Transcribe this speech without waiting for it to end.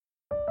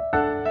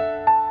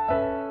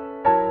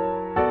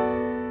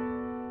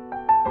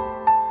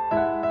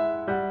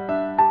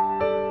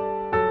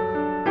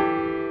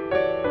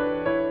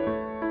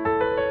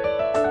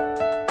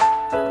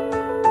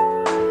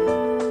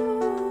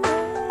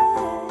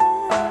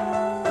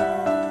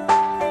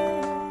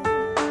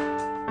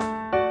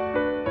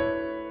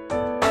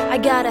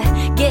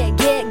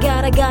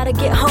gotta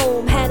get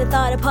home. Hadn't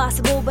thought it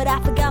possible, but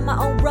I forgot my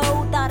own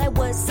road. Thought I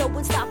was so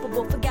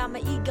unstoppable, forgot my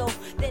ego.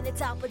 Then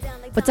it's out and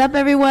down like. What's up,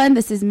 everyone?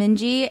 This is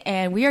Minji,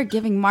 and we are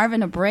giving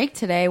Marvin a break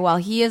today while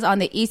he is on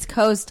the East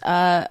Coast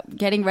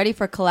getting ready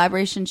for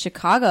Collaboration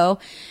Chicago.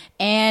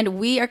 And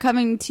we are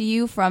coming to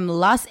you from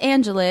Los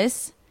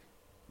Angeles.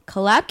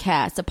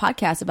 Collabcast, a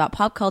podcast about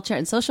pop culture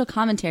and social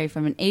commentary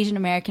from an Asian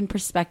American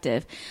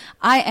perspective.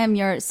 I am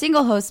your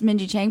single host,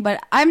 Minji Chang,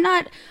 but I'm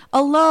not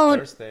alone.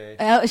 Thursday.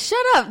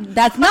 Shut up.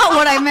 That's not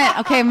what I meant.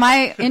 Okay,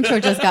 my intro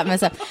just got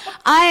messed up.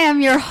 I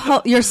am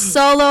your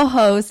solo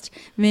host,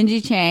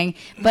 Minji Chang,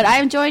 but I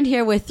am joined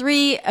here with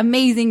three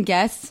amazing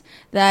guests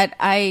that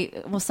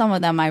some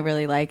of them I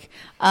really like.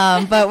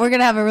 But we're going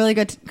to have a really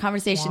good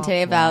conversation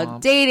today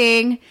about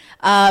dating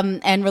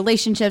and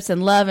relationships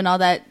and love and all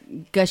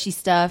that gushy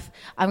stuff.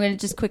 I'm going to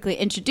just quickly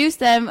introduce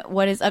them.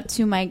 What is up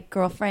to my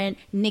girlfriend,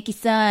 Nikki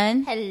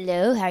Sun.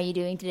 Hello, how are you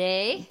doing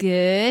today?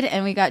 Good.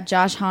 And we got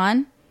Josh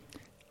Han.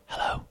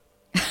 Hello.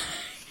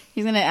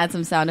 He's going to add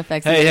some sound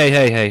effects.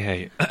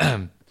 Hey.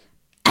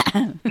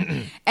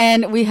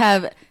 And we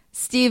have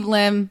Steve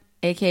Lim,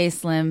 a.k.a.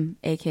 Slim,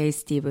 a.k.a.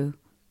 Steve-oo.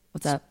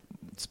 What's up?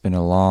 It's been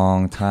a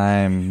long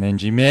time,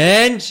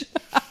 Minj.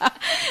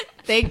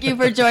 Thank you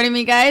for joining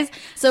me, guys.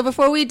 So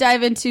before we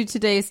dive into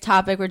today's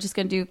topic, we're just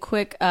going to do a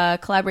quick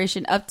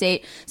collaboration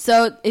update.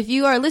 So if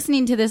you are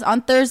listening to this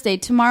on Thursday,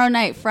 tomorrow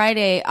night,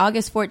 Friday,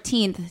 August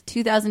 14th,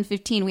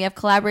 2015, we have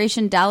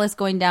Collaboration Dallas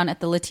going down at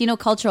the Latino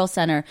Cultural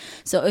Center.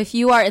 So if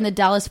you are in the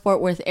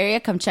Dallas-Fort Worth area,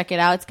 come check it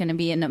out. It's going to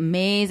be an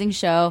amazing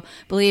show.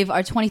 I believe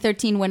our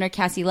 2013 winner,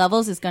 Cassie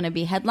Levels, is going to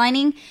be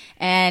headlining,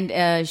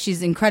 and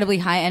she's incredibly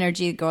high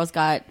energy. The girl's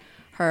got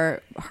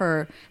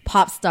her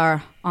pop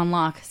star on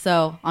lock,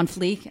 so on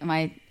fleek.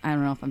 I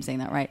don't know if I'm saying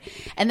that right.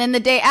 And then the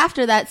day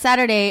after that,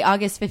 Saturday,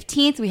 August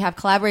 15th, we have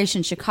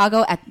Collaboration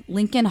Chicago at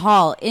Lincoln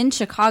Hall in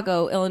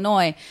Chicago,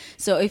 Illinois.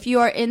 So if you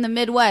are in the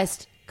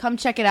Midwest, come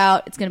check it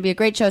out. It's going to be a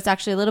great show. It's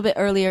actually a little bit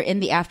earlier in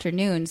the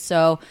afternoon,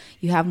 so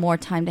you have more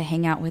time to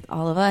hang out with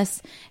all of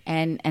us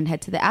and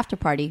head to the after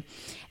party.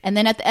 And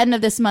then at the end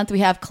of this month, we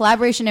have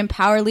Collaboration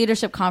Empower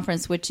Leadership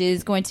Conference, which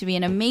is going to be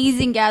an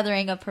amazing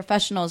gathering of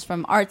professionals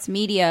from arts,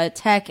 media,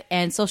 tech,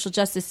 and social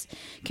justice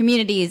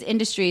communities,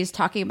 industries,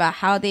 talking about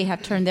how they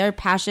have turned their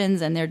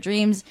passions and their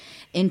dreams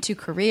into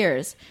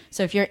careers.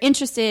 So if you're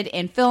interested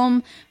in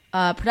film,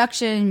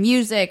 production,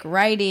 music,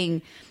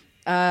 writing,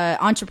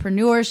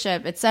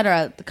 entrepreneurship,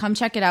 etc., come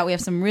check it out. We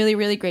have some really,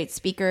 really great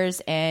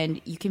speakers, and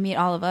you can meet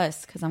all of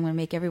us because I'm going to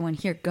make everyone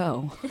here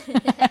go.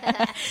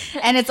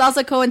 And it's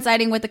also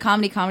coinciding with the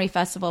Comedy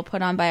Festival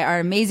put on by our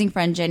amazing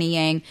friend Jenny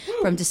Yang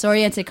from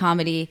Disoriented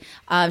Comedy.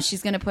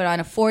 She's going to put on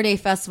a 4-day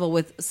festival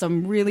with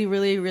some really,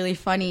 really, really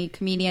funny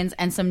comedians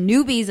and some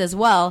newbies as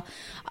well.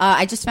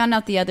 I just found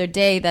out the other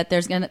day that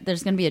there's gonna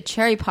be a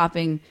cherry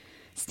popping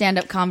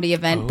stand-up comedy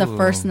event the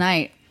first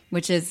night,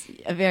 which is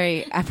a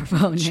very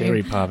apropos name.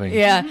 Cherry popping.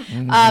 Yeah.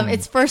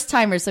 It's first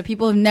timers, so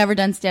people who've never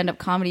done stand-up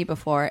comedy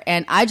before.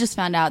 And I just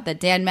found out that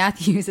Dan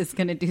Matthews is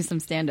going to do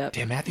some stand-up.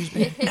 Dan Matthews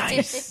Band?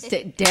 Nice.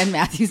 Dan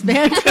Matthews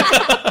Band?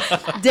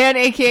 Dan,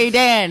 a.k.a.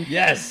 Dan.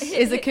 Yes.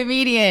 Is a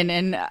comedian.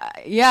 And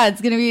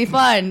it's going to be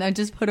fun. I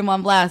just put him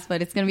on blast,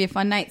 but it's going to be a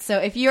fun night. So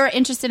if you're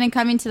interested in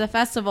coming to the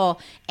festival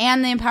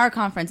and the Empower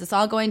Conference, it's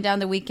all going down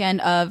the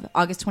weekend of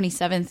August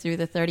 27th through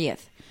the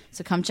 30th.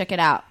 So come check it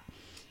out.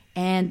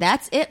 And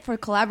that's it for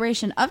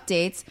collaboration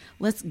updates.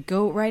 Let's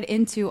go right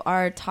into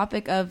our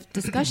topic of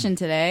discussion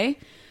today.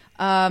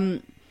 I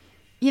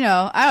don't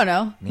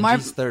know.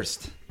 Minji's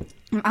thirst.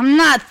 I'm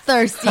not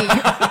thirsty,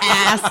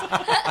 ass.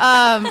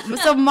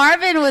 So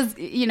Marvin was,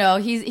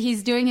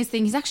 he's doing his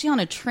thing. He's actually on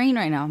a train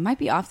right now. Might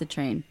be off the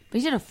train.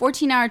 But he did a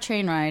 14-hour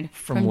train ride.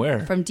 From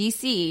where? From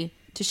D.C.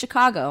 to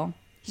Chicago.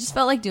 He just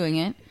felt like doing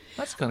it.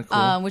 That's kind of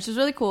cool. Which is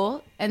really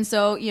cool. And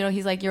so,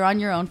 he's like, you're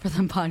on your own for the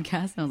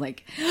podcast. And I was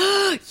like,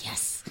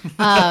 yes.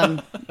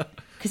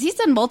 Because he's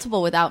done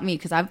multiple without me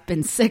because I've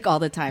been sick all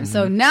the time.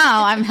 So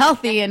now I'm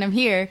healthy and I'm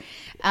here.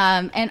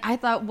 And I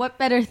thought, what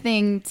better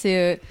thing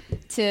to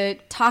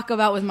talk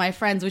about with my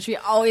friends, which we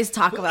always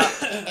talk about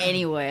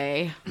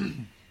anyway,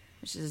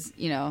 which is,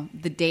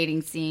 the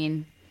dating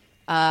scene.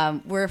 We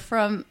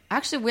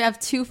have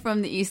two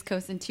from the East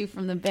Coast and two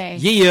from the Bay.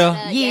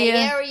 Yeah.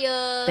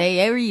 Bay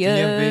Area.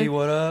 DMV,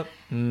 what up?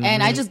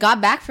 And I just got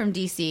back from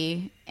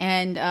DC.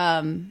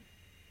 And,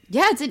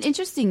 it's an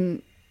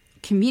interesting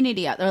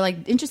community out there,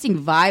 like interesting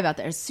vibe out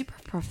there. It's super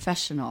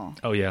professional.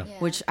 Oh, yeah.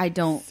 Which I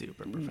don't.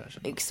 Super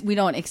professional. We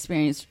don't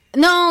experience.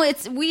 No,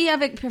 we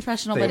have it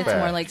professional, but it's Fair.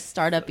 Mm-hmm. more like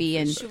startup-y.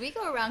 And Should we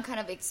go around kind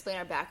of explain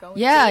our background?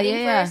 with yeah.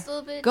 dating first a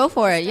little bit? Go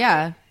for it.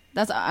 Yeah.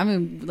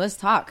 Let's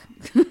talk.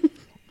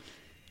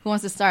 Who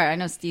wants to start? I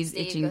know Steve's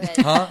Steve, itching. go ahead.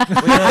 Huh? Wait,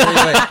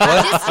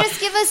 what? Just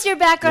give us your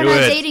background Do on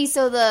it. dating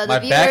so the My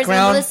viewers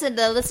background? and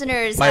the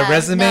listeners My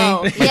resume?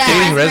 know. My Yeah,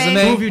 dating resume?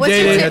 Who have you What's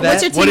your, dated?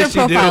 what's your What Tinder did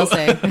she do? profile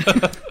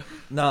say?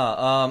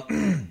 Nah,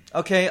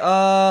 okay,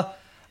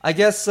 I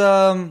guess,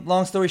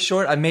 long story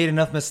short, I made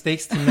enough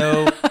mistakes to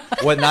know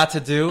what not to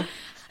do.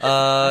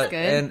 That's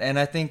good. And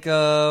I think,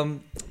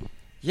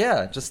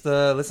 Yeah, just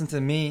listen to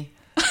me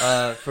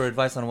for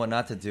advice on what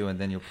not to do, and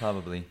then you'll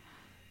probably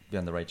be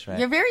on the right track.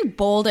 You're a very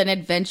bold and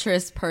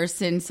adventurous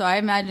person, so I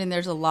imagine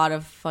there's a lot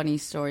of funny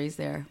stories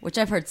there, which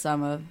I've heard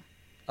some of.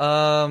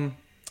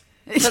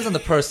 Depends on the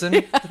person.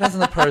 Depends on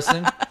the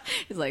person.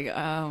 He's like,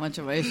 how much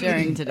am I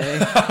sharing today?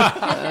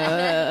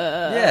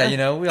 Yeah, you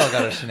know, we all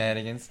got our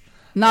shenanigans.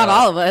 Not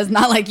all of us,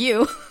 not like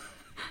you.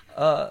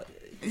 Put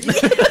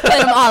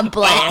him on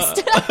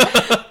blast.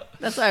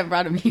 That's why I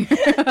brought him here.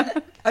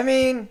 I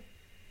mean,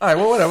 all right,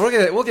 well, whatever.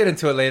 We'll get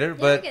into it later.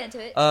 We'll get into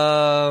it.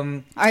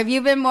 Have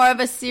you been more of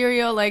a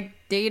serial like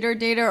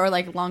dater, or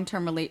like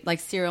long-term like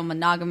serial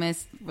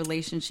monogamous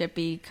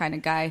relationship-y kind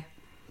of guy?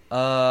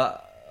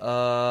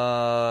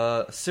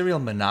 Serial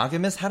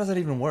monogamous? How does that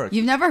even work?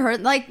 You've never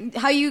heard like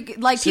how you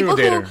like Serial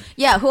people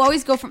dater. who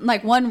always go from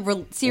like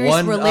one serious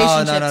One-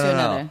 relationship no, no, to no,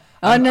 another. no.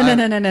 Oh no.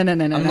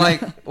 I'm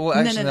like, well,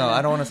 actually, no, no.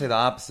 I don't want to say the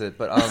opposite,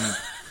 but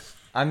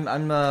I'm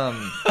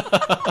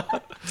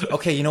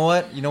okay. You know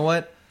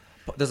what?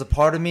 There's a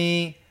part of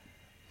me,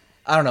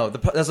 I don't know.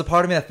 There's a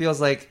part of me that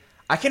feels like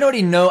I can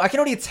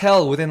already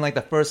tell within like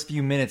the first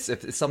few minutes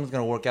if something's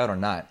gonna work out or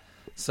not.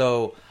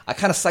 So I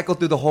kind of cycle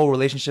through the whole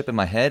relationship in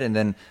my head, and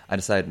then I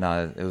decide,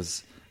 nah, it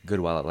was good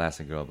while it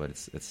lasted, girl, but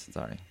it's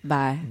sorry.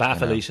 Bye. Bye,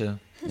 Felicia.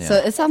 Yeah. So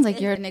it sounds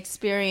like you're an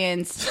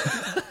experienced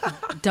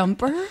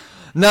dumper.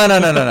 No.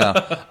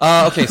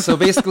 Okay, so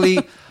basically,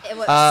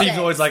 Steve's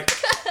always like,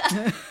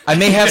 I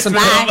may have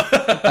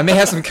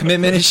some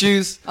commitment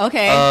issues.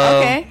 Okay.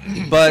 Okay.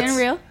 But Getting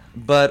real.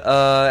 But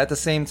at the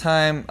same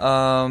time,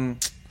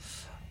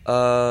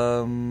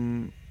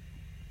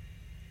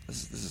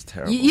 this is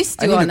terrible. You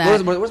stew on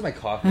that. Where's my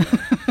coffee?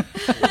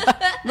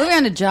 Moving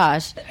on to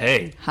Josh.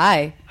 hey,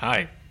 Hi.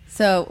 hi.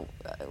 So,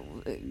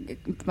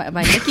 my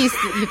Nikki's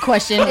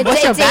question. It's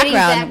What's your dating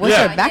background? What's background,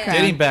 your yeah. background?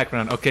 Dating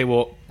background. Okay,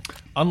 well,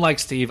 unlike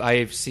Steve,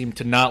 I seem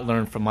to not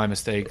learn from my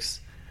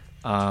mistakes.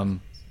 And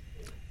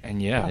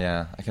yeah.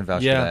 Yeah, I can vouch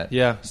for Yeah, that.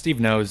 yeah. Steve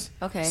knows.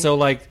 Okay. So,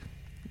 like,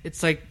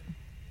 it's like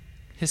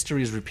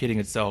history is repeating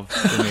itself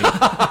for me.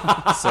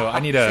 So I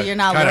need to. So you're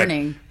not kinda-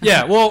 learning.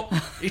 Yeah, well,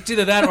 it's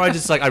either that or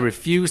I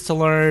refuse to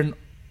learn,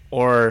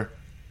 or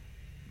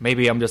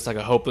maybe I'm just like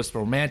a hopeless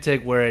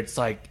romantic where it's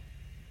like,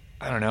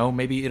 I don't know,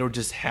 maybe it'll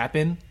just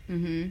happen.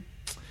 Mm-hmm.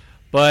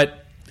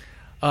 But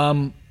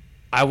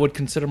I would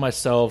consider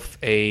myself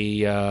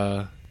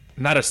a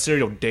not a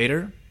serial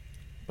dater,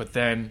 but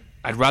then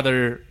I'd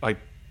rather like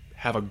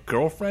have a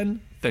girlfriend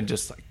than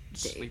just like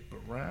sleep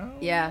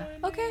around. Yeah.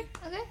 Okay.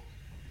 Okay.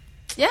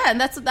 Yeah,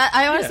 and that's that.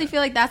 I honestly Yeah.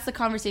 feel like that's the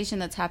conversation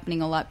that's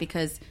happening a lot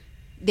because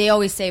they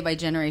always say by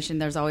generation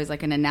there's always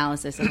like an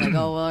analysis of like,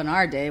 oh well, in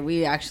our day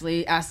we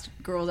actually asked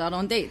girls out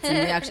on dates and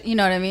we actually, you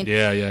know what I mean?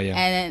 Yeah.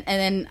 And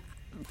then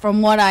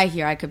from what I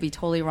hear, I could be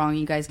totally wrong.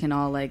 You guys can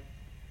all like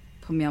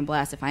put me on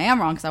blast if I am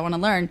wrong because I want to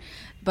learn.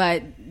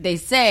 But they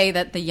say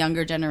that the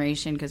younger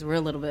generation, because we're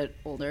a little bit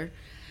older,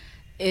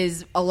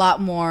 is a lot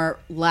more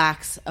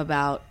lax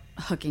about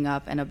hooking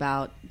up and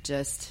about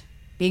just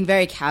being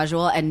very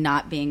casual and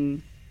not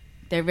being.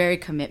 They're very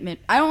commitment.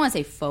 I don't want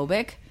to say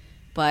phobic,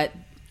 but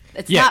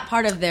it's Yeah. not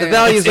part of their The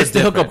values It's are the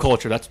hookup different.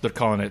 culture. That's what they're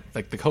calling it.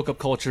 Like the hookup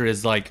culture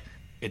is like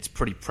it's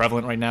pretty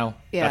prevalent right now.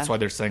 Yeah. That's why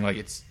they're saying like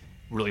it's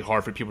really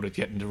hard for people to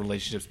get into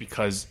relationships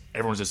because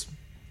everyone's just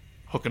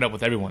hooking up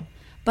with everyone.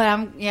 But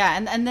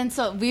and then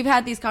so we've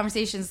had these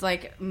conversations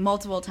like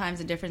multiple times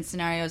in different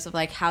scenarios of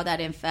like how that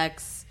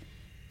affects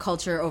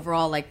culture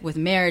overall, like with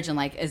marriage and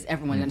like is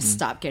everyone going to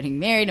stop getting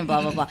married and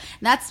blah blah blah. And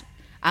that's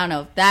I don't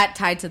know, that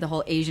tied to the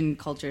whole Asian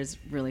culture is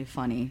really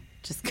funny.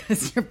 Just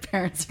because your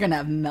parents are going to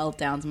have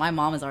meltdowns. My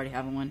mom is already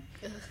having one.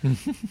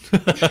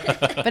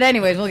 But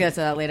anyways, we'll get to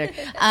that later.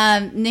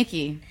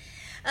 Nikki.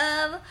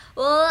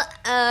 Well,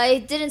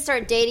 I didn't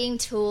start dating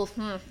till,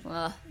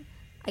 I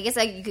guess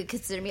you could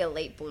consider me a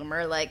late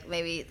bloomer, like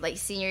maybe like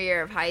senior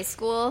year of high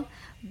school.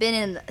 Been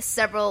in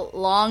several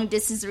long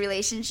distance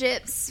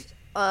relationships.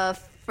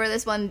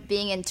 Furthest one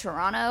being in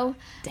Toronto.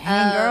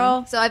 Dang,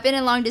 girl. So I've been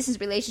in long distance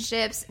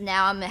relationships.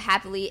 Now I'm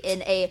happily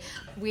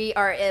we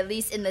are at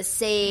least in the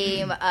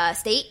same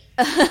state.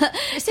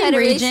 Same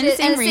region, same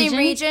Same region.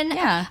 region.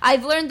 Yeah.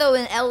 I've learned though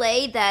in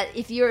LA that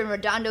if you're in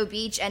Redondo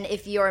Beach and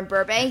if you're in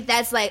Burbank,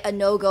 that's like a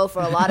no-go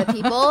for a lot of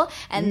people.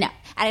 And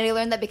I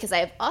learned that because I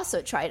have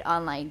also tried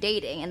online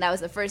dating, and that was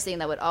the first thing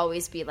that would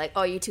always be like,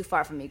 "Oh, you're too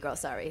far from me, girl.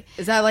 Sorry."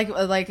 Is that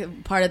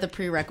like part of the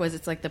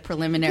prerequisites, like the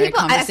preliminary People,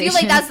 I conversation? feel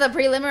like that's the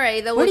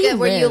preliminary. They'll Where look do at you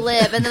where you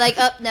live? live, and they're like,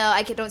 "Oh no,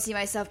 don't see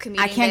myself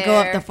commuting. I can't go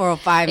up there." the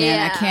 405, man.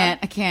 Yeah.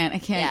 I can't.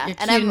 Yeah, You're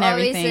cute and I've and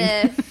always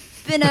everything.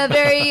 been a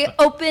very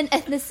open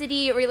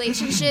ethnicity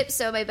relationship.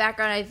 So my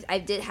background,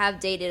 I have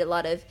dated a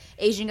lot of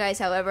Asian guys,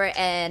 however,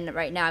 and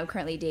right now I'm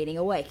currently dating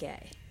a white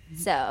guy.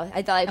 So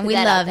I thought I'd put And we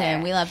that love out there.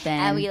 him. We love Ben.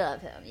 And we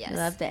love him. Yes. We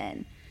love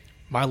Ben.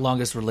 My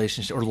longest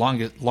relationship or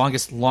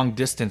longest long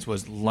distance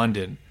was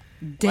London.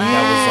 Damn.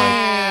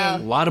 That was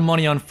like a lot of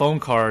money on phone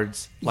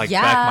cards, like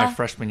Yeah. back my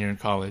freshman year in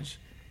college.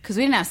 Because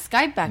we didn't have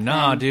Skype back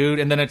Nah, then. dude.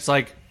 And then it's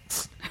like,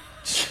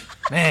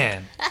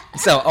 man,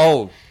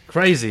 So,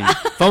 crazy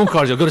phone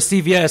cards. You'll go to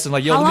CVS and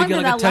like, yo, How let long me get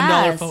did like a that $10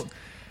 last? phone.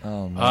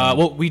 Oh man.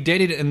 Well, we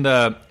dated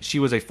she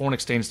was a foreign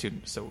exchange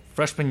student. So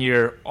freshman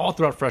year, all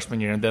throughout freshman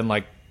year, and then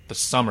like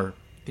the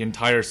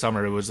entire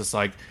summer, it was just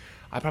like,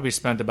 I probably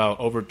spent about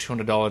over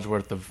 $200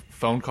 worth of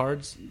phone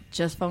cards.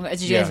 Just phone.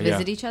 Did you guys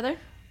visit each other?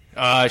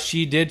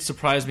 She did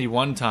surprise me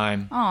one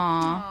time.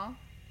 Aww.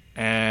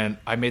 And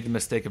I made the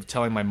mistake of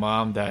telling my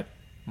mom that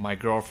my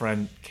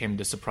girlfriend came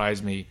to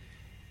surprise me.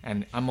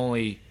 And I'm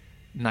only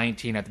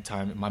 19 at the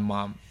time, and my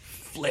mom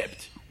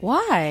flipped.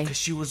 Why? Because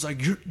she was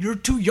like, you're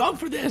too young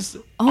for this.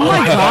 Oh my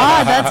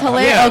god, that's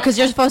hilarious. Yeah. Oh, because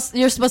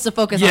you're supposed to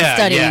focus on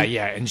studying.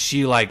 Yeah. And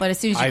she like... But as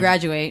soon as you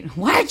graduate,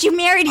 why aren't you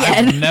married yet?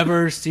 I've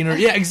never seen her...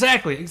 Yeah,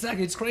 exactly.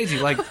 It's crazy.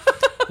 Like,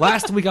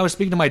 last week I was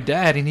speaking to my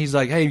dad, and he's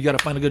like, hey, you got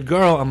to find a good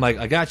girl. I'm like,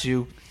 I got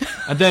you.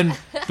 And then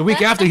the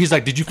week after, he's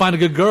like, did you find a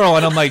good girl?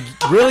 And I'm like,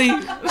 really?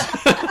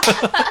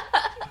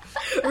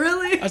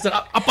 Really? I said,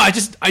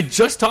 I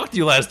just talked to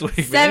you last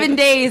week. 7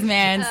 days,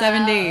 man.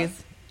 7 days.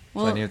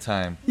 Well, Plenty of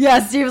time.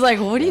 yeah, Steve was like,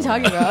 what are you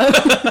talking about?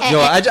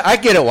 Yo, I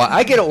get it.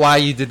 I get it. Why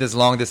you did this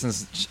long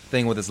distance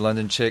thing with this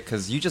London chick?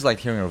 Because you just like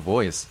hearing her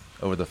voice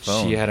over the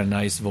phone. She had a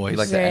nice voice. You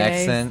like the Very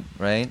nice. accent,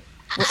 right?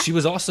 She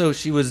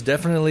was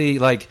definitely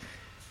like,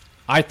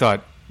 I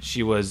thought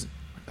she was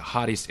the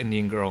hottest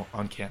Indian girl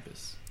on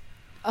campus.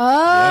 Oh,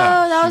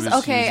 that was she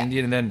okay. She was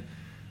Indian, and then,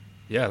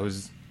 yeah, it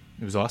was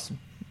awesome.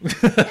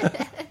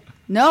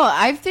 No,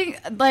 I think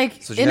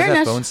like So did you guys have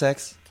international. phone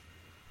sex?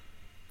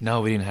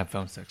 No, we didn't have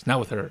phone sex. Not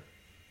with her.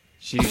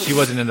 She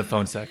wasn't into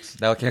phone sex.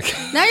 Okay.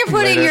 Now you're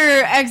putting Later.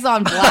 your ex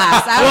on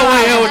blast. I don't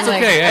Well, know, it's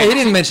like- okay. Hey, he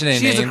didn't mention any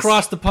She's names.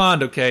 across the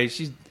pond. Okay,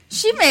 she's.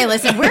 She may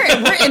listen. We're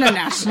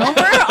international.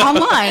 We're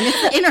online.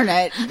 It's the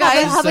internet. You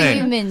guys. How about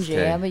you, Same. Minji?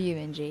 Okay. How about you,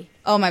 Minji?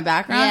 Oh, my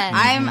background.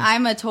 Yeah.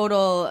 I'm a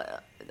total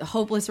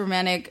hopeless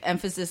romantic,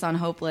 emphasis on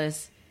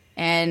hopeless,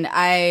 and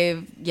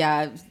I've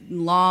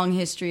long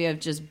history of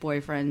just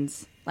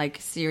boyfriends, like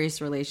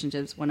serious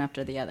relationships, one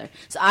after the other.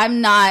 So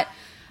I'm not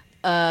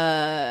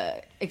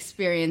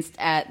experienced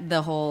at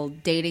the whole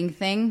dating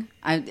thing.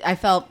 I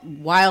felt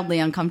wildly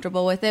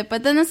uncomfortable with it,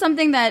 but then it's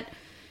something that.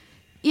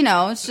 You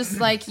know, it's just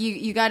like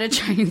you got to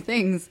try new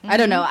things. I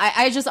don't know.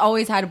 I just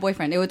always had a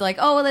boyfriend. It would like,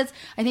 oh, well,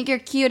 I think you're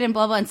cute and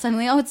blah blah, and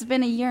suddenly, oh, it's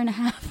been a year and a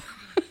half.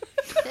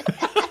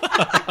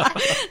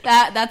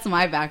 That's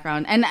my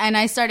background, and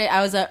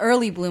I was an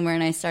early bloomer,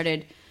 and I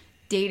started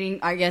dating.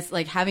 I guess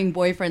like having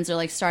boyfriends, or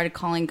like started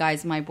calling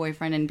guys my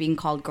boyfriend and being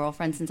called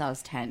girlfriend since I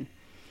was 10.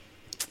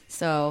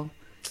 So.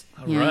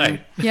 All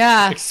right.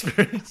 Yeah.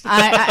 Experience.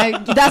 I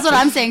that's what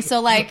I'm saying.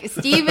 So like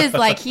Steve is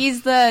like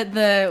he's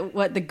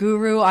the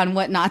guru on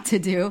what not to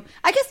do.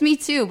 I guess me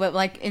too, but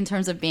like in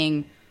terms of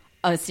being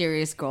a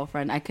serious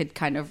girlfriend, I could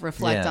kind of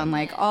reflect Yeah. on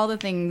like all the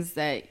things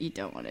that you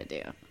don't want to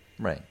do.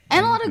 Right.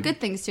 And a lot of good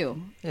things too.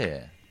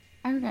 Yeah.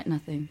 I regret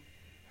nothing.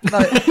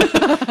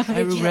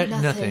 I regret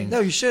nothing.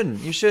 No, you shouldn't.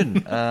 You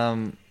shouldn't.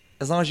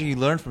 As long as you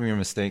learn from your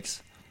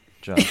mistakes,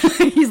 Josh.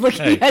 He's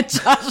looking Hey. at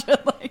Joshua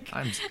like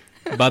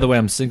By the way,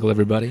 I'm single.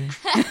 Everybody,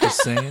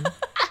 just saying.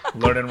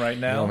 Learning right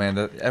now. Oh man,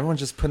 everyone's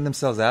just putting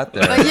themselves out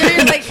there. but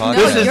you're like no,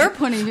 Podcast. you're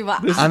putting people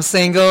I'm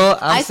single.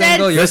 I said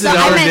single. You're This is so,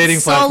 single. our I meant dating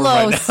platform solo,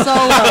 right now.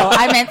 solo.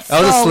 I meant That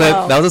solo. was a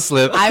slip. That was a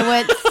slip. I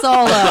went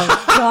solo.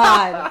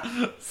 God,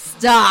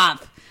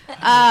 stop.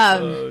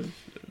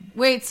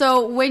 Wait.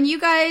 So when you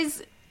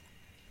guys,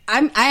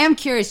 I am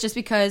curious, just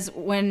because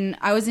when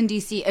I was in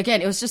DC,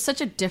 again, it was just such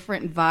a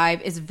different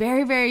vibe. It's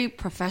very, very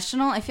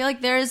professional. I feel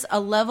like there's a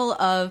level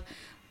of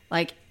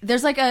like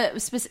there's like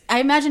I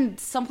imagine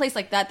someplace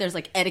like that. There's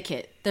like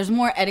etiquette. There's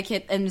more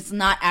etiquette, and it's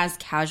not as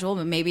casual,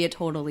 but maybe it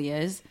totally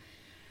is.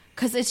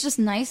 Because it's just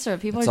nicer.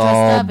 People It's are dressed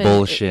all up.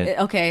 bullshit.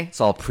 Okay.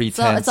 It's all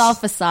pretense. It's all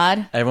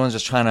facade. Everyone's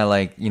just trying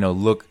to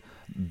look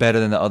better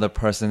than the other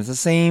person. It's the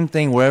same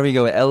thing wherever you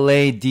go.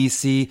 LA,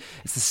 DC,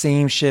 it's the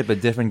same shit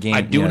but different game.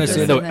 I do want to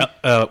say Isn't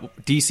though,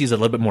 DC is a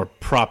little bit more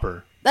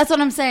proper. That's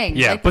what I'm saying.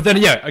 Yeah, Like, but then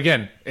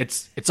again,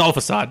 it's all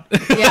facade.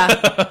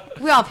 yeah.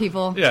 We all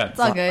people. Yeah. It's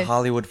all good.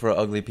 Hollywood for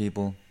ugly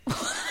people.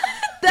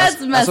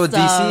 That's messed what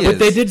up. DC is. But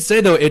they did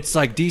say though, it's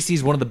like DC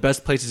is one of the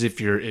best places if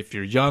you're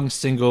young,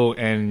 single,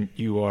 and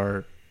you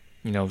are,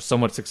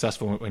 somewhat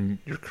successful in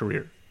your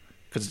career,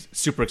 because it's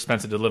super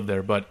expensive to live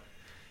there. But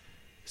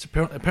it's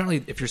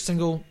apparently, if you're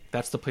single,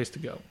 that's the place to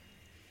go,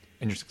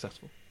 and you're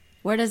successful.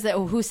 Where does that?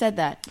 Who said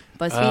that?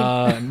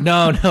 BuzzFeed.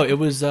 No, it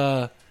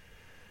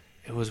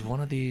was one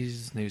of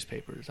these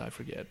newspapers. I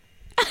forget.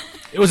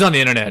 It was on the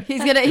internet.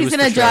 he's It gonna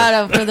was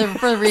draw for sure. it up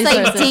for the It's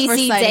like resources. for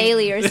DC citing.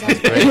 Daily or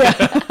something.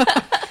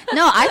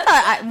 No, I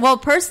thought. Well,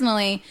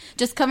 personally,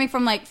 just coming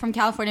from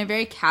California,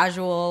 very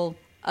casual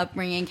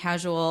upbringing,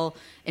 casual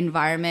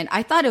environment.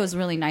 I thought it was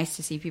really nice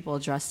to see people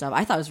dressed up.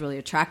 I thought it was really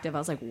attractive. I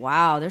was like,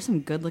 wow, there's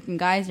some good looking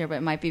guys here, but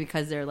it might be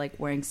because they're like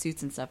wearing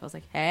suits and stuff. I was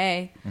like,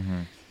 hey.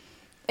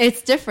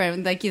 It's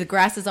different. Like the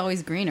grass is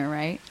always greener,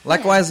 right?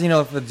 Likewise,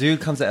 if a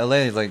dude comes to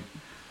LA, he's like,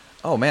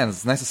 oh man,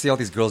 it's nice to see all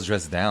these girls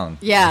dressed down.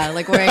 Yeah,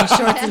 like wearing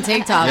shorts and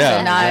tank tops Yeah,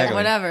 and not exactly.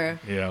 whatever.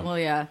 Yeah. Well,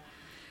 yeah.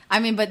 I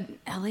mean, but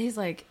LA is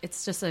like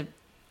it's just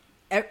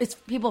it's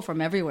people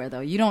from everywhere though.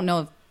 You don't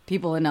know if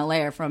people in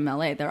LA are from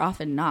LA. They're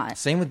often not.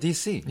 Same with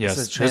DC. Yes,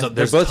 It's a trans-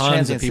 there's they're both tons of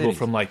transient people cities.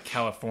 from like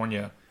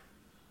California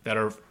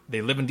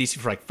they live in DC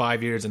for like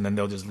 5 years and then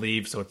they'll just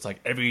leave. So it's like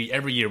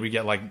every year we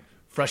get like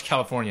fresh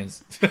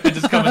Californians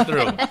just coming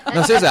through.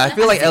 No, seriously, I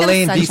feel like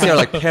LA and DC sunshine. are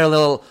like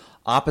parallel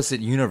opposite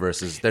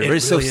universes. They're It very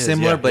so really is,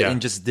 similar, yeah, but yeah. in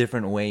just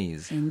different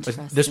ways. But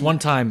Interesting. this one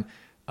time,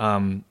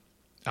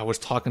 I was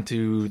talking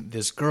to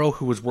this girl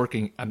who was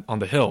working on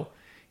the Hill,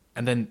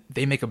 and then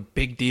they make a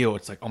big deal.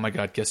 It's like, oh my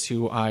God, guess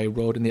who I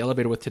rode in the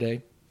elevator with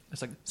today?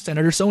 It's like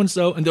Senator so and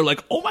so, and they're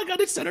like, oh my God,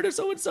 it's Senator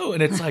so and so,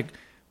 and it's like,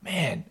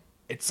 man,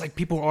 it's like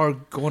people are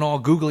going all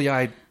googly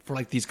eyed for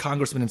like these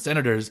congressmen and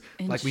senators,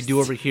 like we do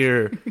over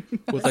here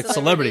with like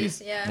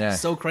celebrities. Yeah. Yeah.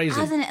 So crazy.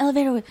 I was in an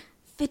elevator with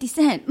 50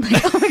 Cent.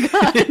 Like, oh my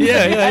God.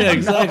 yeah,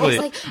 exactly.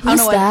 Like, I don't know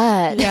who's what-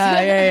 that?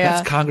 Yeah.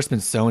 That's Congressman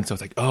so and so.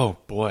 It's like, oh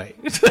boy.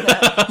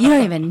 You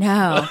don't even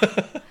know.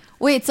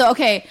 Wait, so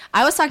okay,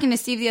 I was talking to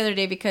Steve the other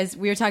day because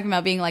we were talking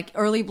about being like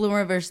early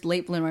bloomer versus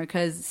late bloomer.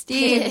 Because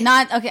Steve,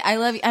 I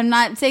love you. I'm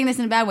not saying this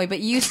in a bad way, but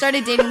you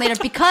started dating later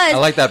because I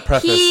like that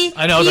preface.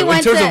 I know, like,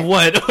 in terms of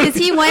what? Because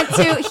he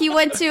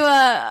went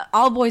to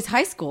all boys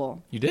high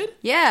school. You did?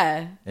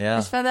 Yeah, Yeah. I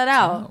just found that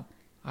out. Oh,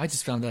 I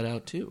just found that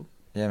out too.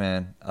 Yeah,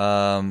 man.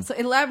 So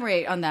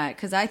elaborate on that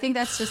because I think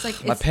that's just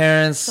like My it's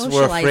parents were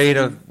socializing. afraid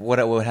of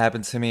what would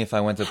happen to me if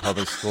I went to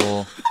public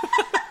school.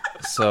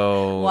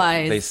 So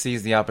Wise. they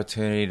seized the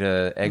opportunity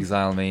to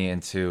exile me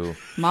into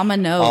Mama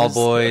knows. all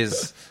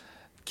boys,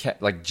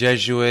 like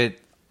Jesuit,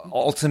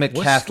 ultimate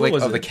What Catholic school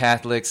was of the it?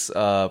 Catholics,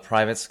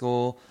 private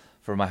school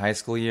for my high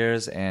school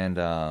years. And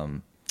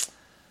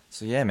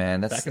so, yeah,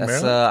 man, Back that's in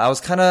Maryland? I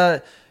was kind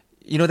of,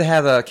 they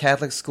have a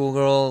Catholic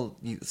schoolgirl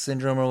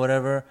syndrome or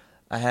whatever.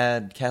 I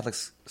had Catholic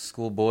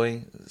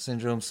schoolboy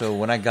syndrome. So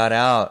when I got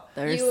out,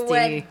 Thirsty. You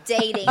went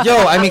dating. yo,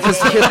 I mean, because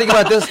think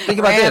about this. Think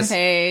about this.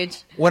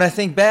 Rampage. When I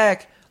think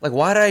back, like,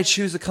 why did I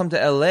choose to come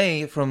to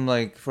LA from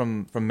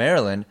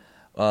Maryland?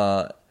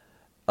 I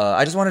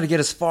just wanted to get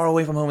as far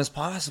away from home as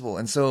possible.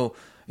 And so,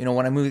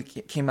 when I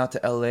came out to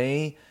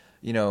LA,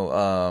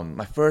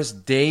 my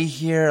first day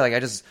here, like,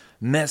 I just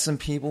met some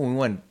people. We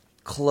went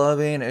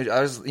clubbing. I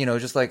was,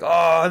 just like,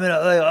 oh, I'm in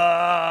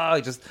LA.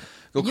 Just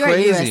go You're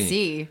crazy. at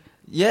USC.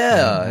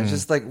 Yeah, it's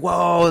just like,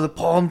 whoa, the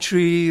palm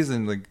trees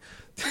and like.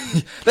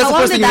 That's the long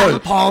first did thing you know, that-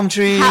 the palm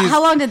trees.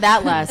 How long did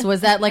that last?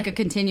 Was that like a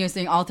continuous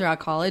thing all throughout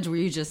college? Were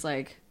you just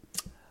like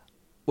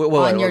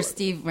on your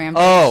Steve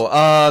Rampage?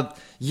 Oh,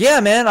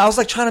 yeah, man. I was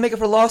like trying to make it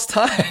for lost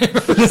time.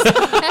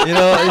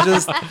 It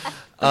just.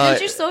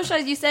 Did you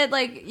socialize? You said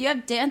like you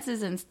have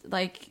dances and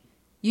like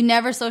you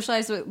never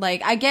socialize with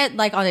like I get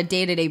like on a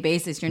day-to-day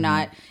basis you're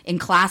not in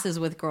classes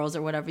with girls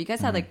or whatever. You guys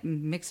had like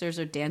mixers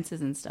or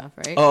dances and stuff,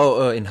 right?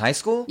 in high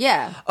school?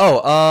 Yeah.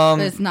 Oh,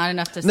 But it's not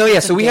enough to no, yeah.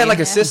 to So we had like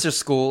a date. sister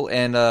school,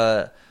 and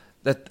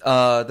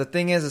the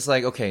thing is, it's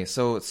like, okay,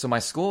 so my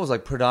school was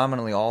like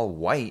predominantly all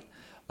white,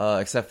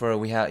 except for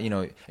we had,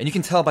 and you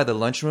can tell by the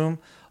lunchroom.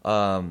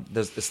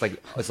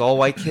 It's all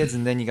white kids,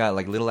 and then you got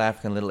like little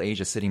African, little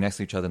Asia sitting next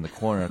to each other in the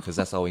corner because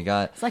that's all we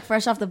got. It's like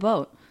fresh off the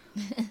boat.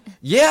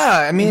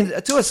 Yeah, I mean,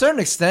 to a certain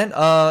extent,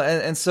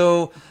 and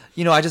so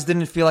I just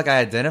didn't feel like I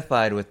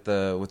identified with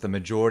the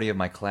majority of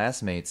my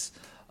classmates,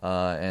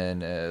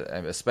 and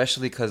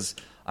especially because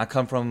I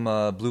come from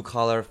a blue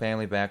collar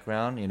family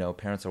background.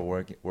 Parents are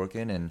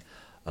working,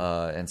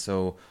 and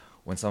so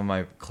when some of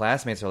my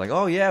classmates are like,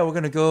 "Oh yeah, we're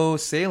gonna go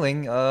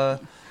sailing,"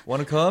 want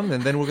to come,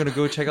 and then we're gonna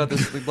go check out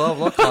this blah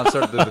blah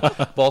concert at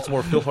the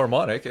Baltimore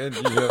Philharmonic, and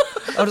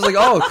I'm just like,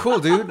 "Oh, cool,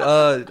 dude."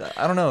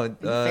 I don't know.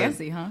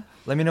 Fancy, huh?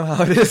 Let me know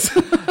how it is,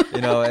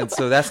 and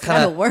so that's kind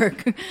That'll of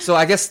work. So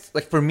I guess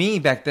like for me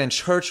back then,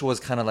 church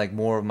was kind of like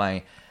more of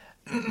my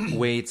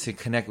way to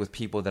connect with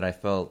people that I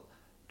felt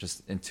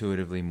just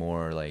intuitively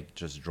more like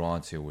just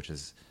drawn to, which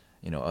is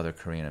other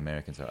Korean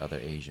Americans or other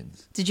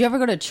Asians. Did you ever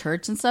go to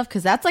church and stuff?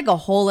 Because that's like a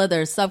whole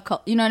other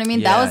subculture. You know what I mean?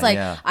 Yeah, That was like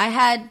yeah. I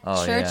had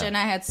Oh, church yeah. and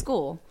I had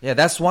school. Yeah,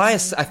 that's why I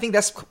think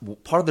that's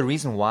part of the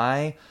reason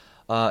why,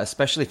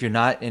 especially if you're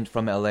not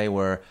from LA,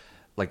 where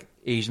like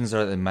Asians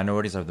are the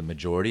minorities are the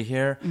majority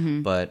here,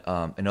 but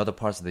in other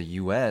parts of the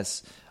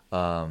U.S.,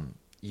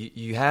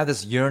 you have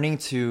this yearning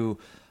to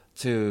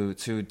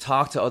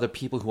talk to other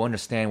people who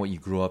understand what you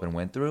grew up and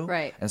went through,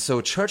 Right. And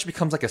so church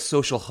becomes like a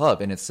social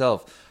hub in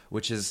itself,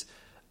 which is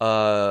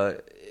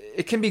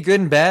it can be good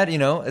and bad.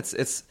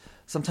 It's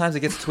sometimes it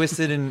gets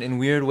twisted in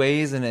weird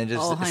ways, and it's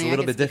honey, a I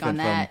little can bit speak on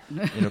different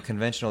from that.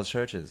 conventional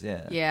churches.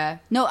 Yeah. Yeah.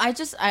 No, I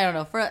don't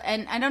know.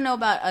 And I don't know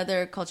about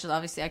other cultures.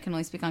 Obviously, I can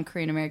only speak on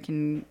Korean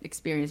American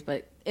experience,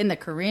 but in the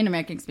Korean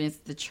American experience,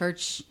 the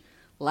church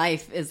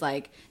life is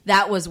like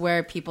that was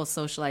where people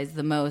socialize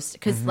the most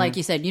because like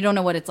you said, you don't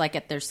know what it's like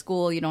at their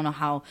school, you don't know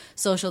how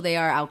social they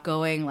are,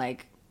 outgoing,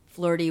 like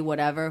flirty,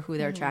 whatever, who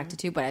they're attracted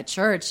to, but at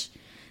church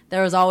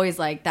there was always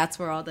like that's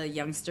where all the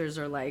youngsters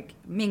are like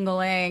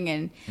mingling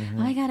and oh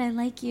my god I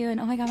like you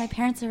and oh my god my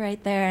parents are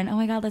right there and oh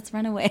my god let's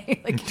run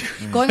away like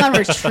going on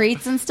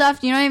retreats and stuff,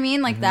 you know what I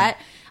mean, like that.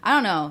 I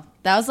don't know,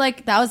 that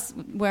was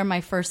where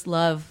my first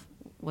love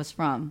was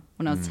from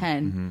when I was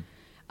 10.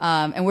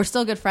 and we're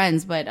still good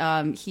friends. But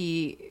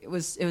it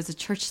was a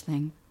church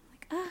thing.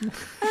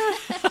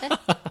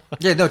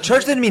 Yeah, no,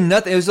 church didn't mean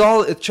nothing. It was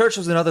all church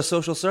was another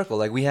social circle.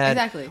 Like we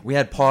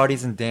had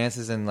parties and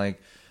dances and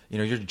like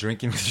you're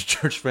drinking with your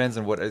church friends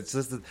and what it's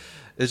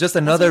just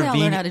another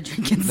learn how to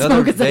drink and another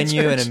smoke at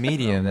venue and church. a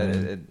medium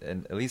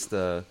and at least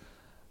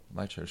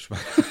my church.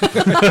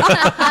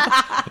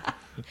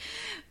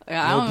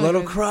 Yeah, The blood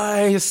of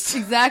Christ.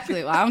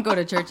 Exactly. Well, I don't go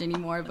to church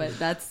anymore, but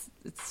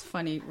it's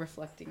funny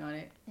reflecting on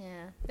it.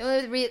 Yeah.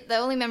 The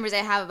only memories I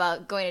have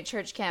about going to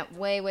church camp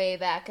way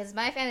back, because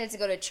my family didn't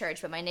go to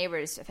church, but my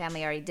neighbor's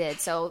family already did.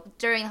 So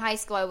during high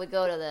school, I would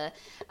go to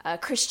the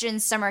Christian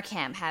summer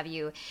camp,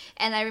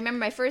 and I remember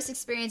my first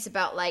experience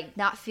about like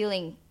not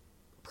feeling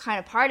kind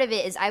of part of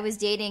it is I was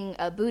dating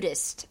a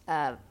Buddhist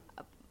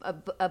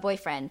a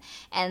boyfriend,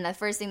 and the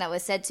first thing that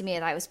was said to me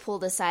is I was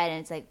pulled aside, and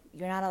it's like,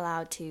 you're not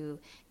allowed to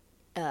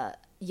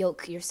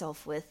yoke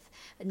yourself with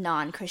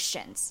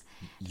non-Christians.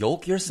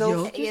 Yoke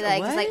yourself? Yeah,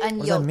 like, it's like What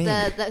does that unyoke.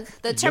 mean?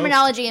 The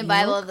terminology in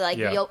Bible of like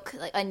Yeah. yoke,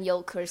 like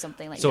unyoke or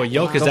something like So that. a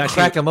yoke is Don't actually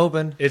crack them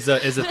open. is a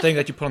thing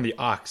that you put on the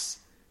ox.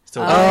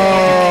 So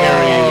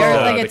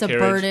It's a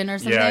burden or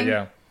something? Yeah. A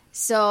little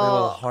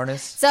So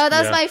harness. So that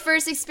was Yeah. my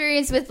first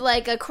experience with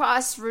like a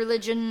cross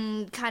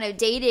religion kind of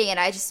dating, and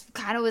I just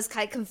kind of was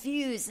kind of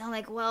confused. And I'm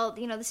like, well,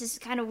 this is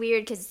kind of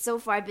weird because so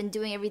far I've been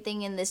doing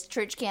everything in this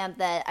church camp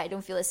that I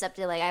don't feel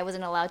accepted. Like I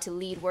wasn't allowed to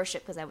lead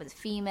worship because I was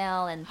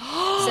female, and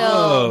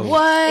so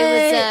What?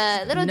 it was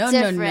a little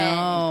different.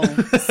 No.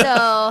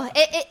 So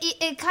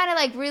it kind of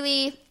like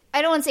really.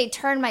 I don't want to say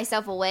turn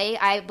myself away.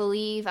 I'm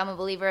a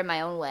believer in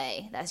my own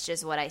way. That's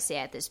just what I say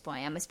at this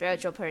point. I'm a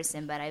spiritual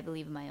person, but I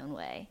believe in my own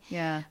way.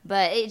 Yeah.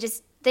 But it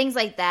just things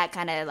like that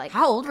kind of like.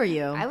 How old were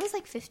you? I was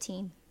like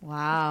 15.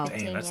 Wow.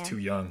 Damn, that's yeah. too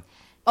young.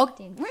 Oh, what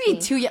do you mean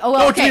 2 years? Oh, well,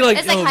 No, okay. to be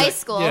It's like high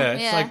school. Yeah,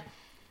 it's Yeah. like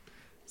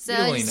So You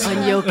don't just-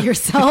 know. Unyoke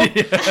yourself.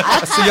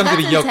 That's too young to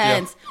be yoked. Yeah.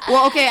 Intense.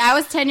 Well, okay, I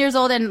was 10 years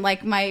old, and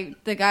like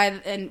the guy,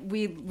 and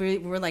we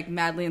were like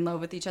madly in love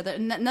with each other.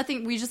 And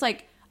nothing. We just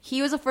like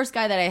he was the first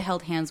guy that I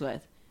held hands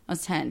with. I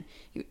was 10,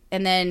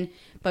 and then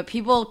but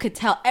people could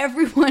tell.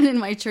 Everyone in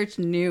my church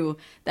knew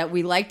that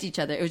we liked each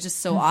other. It was just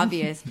so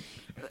obvious.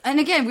 And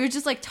again, we were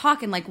just like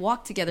talking, like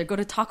walk together, go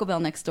to Taco Bell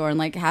next door, and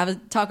like have a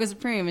Taco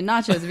Supreme and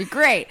nachos. It'd be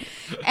great.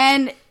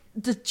 And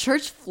the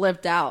church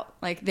flipped out.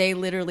 Like they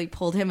literally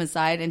pulled him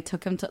aside and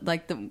took him to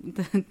like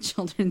the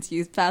children's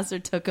youth pastor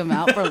took him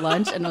out for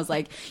lunch and was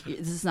like,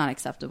 "This is not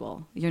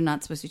acceptable. You're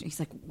not supposed to." He's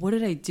like, "What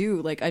did I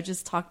do?" Like I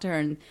just talked to her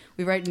and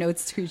we write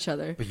notes to each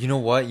other. But you know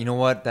what? You know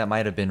what that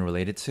might have been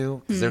related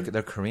to? Because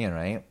they're Korean,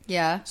 right?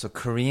 Yeah. So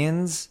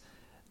Koreans,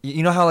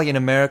 you know how like in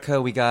America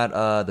we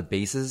got the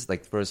bases,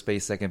 like first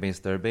base, second base,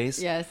 third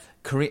base. Yes.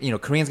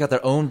 Koreans got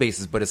their own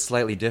bases, but it's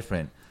slightly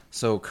different.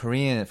 So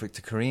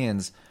to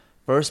Koreans,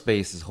 first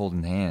base is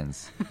holding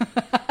hands.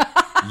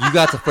 You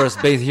got to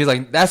first base. He's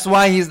like, that's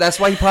why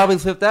he probably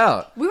flipped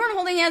out. We weren't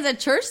holding hands at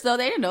church though.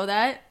 They didn't know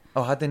that.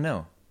 Oh, how'd they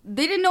know?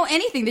 They didn't know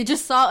anything. They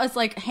just saw us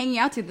like hanging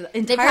out to the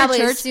entire probably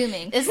church.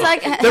 assuming. It's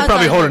like they're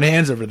probably holding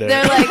hands over there.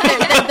 They're like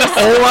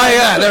Oh my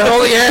God, they're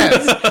holding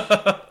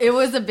hands. it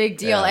was a big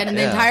deal, Yeah, and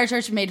the yeah. entire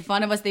church made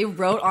fun of us. They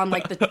wrote on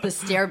like the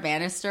stair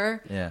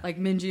banister, Yeah. like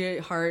Minji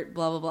Heart,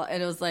 blah blah blah,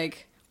 and it was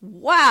like,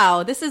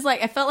 wow, this is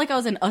like I felt like I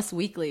was in Us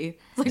Weekly.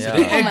 It's like Yeah. They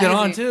people egged it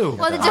on magazine. too.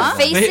 well, the Huh?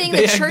 defacing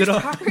They the church egged it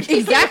on. property.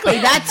 Exactly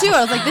that too. I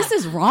was like, this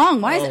is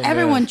wrong. Why is Oh,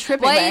 everyone man.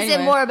 tripping? Why But is it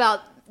anyway. more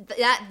about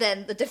that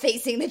than the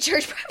defacing the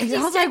church property?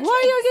 I was like,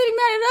 why are you getting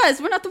mad at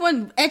us? We're not the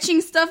one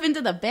etching stuff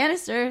into the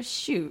banister.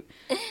 Shoot.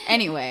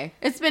 Anyway,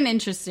 it's been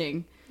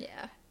interesting. Yeah.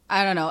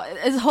 I don't know.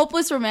 It's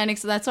hopeless romantic,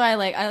 so that's why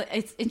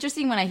it's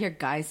interesting when I hear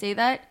guys say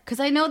that because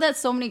I know that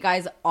so many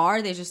guys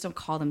they just don't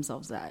call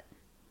themselves that.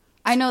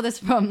 I know this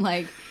from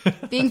like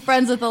being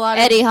friends with a lot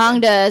of Eddie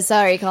Hongda,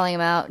 sorry, calling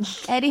him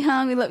out. Eddie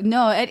Hong. We look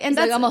no, and He's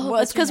that's like, I'm a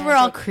hopeless it's because we're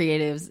all romantic.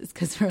 creatives. It's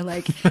because we're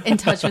like in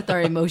touch with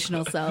our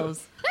emotional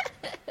selves.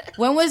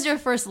 When was your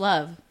first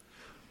love?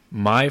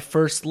 My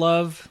first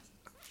love,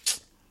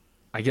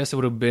 I guess it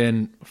would have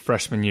been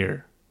freshman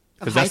year.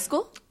 Of 'Cause high that's-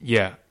 school?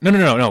 Yeah.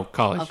 No,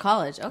 college. Oh,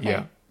 college. Okay.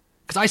 Yeah.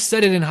 Because I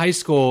said it in high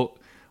school,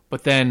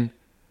 but then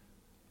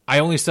I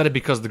only said it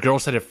because the girl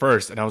said it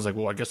first, and I was like,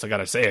 well, I guess I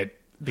gotta say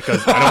it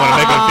because I don't want to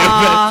make her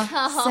feel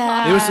bad.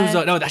 Sad. It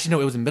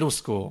was in middle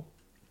school.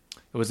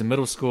 It was in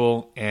middle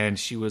school,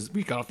 and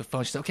we got off the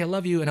phone. She said, okay, I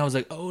love you. And I was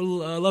like,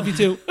 oh, I love you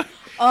too.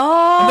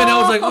 And then I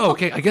was like, oh,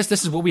 okay, I guess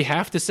this is what we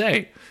have to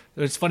say.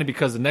 It's funny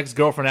because the next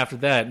girlfriend after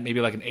that,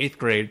 maybe like in 8th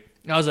grade,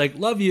 I was like,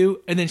 love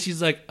you. And then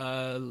she's like,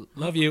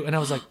 love you. And I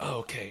was like, oh,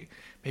 okay,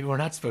 maybe we're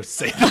not supposed to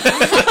say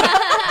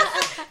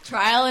that.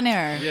 Trial and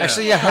error. Yeah.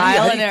 Actually, yeah. How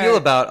Trial do and you error. feel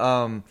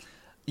about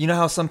you know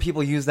how some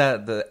people use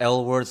the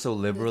L word so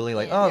liberally,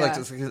 like like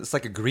it's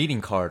like a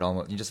greeting card,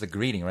 almost just a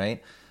greeting,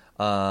 right?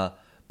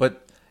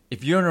 But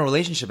if you're in a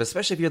relationship,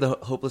 especially if you're the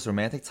hopeless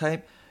romantic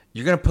type,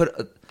 you're gonna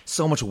put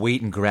so much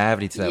weight and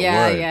gravity to that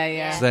Yeah, word.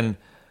 yeah. So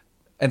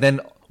then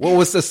what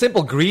was a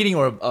simple greeting,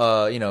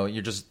 or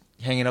you're just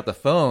hanging up the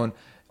phone,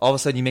 all of a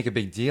sudden you make a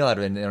big deal out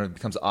of it, and it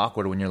becomes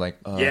awkward when you're like,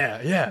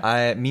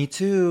 me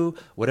too.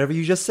 Whatever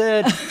you just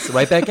said, it's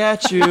right back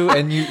at you,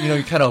 and you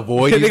kind of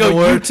avoid using the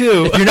word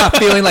too. if you're not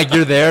feeling like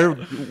you're there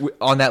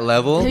on that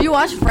level. Have you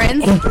watched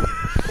Friends?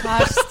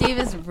 Gosh, Steve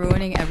is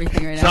ruining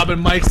everything right now. Dropping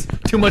Mike's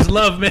too much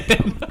love, man.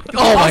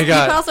 Oh my You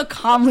can god! also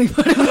calmly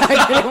put it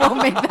back and it won't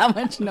make that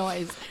much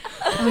noise.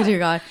 Oh dear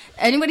God.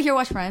 Anybody here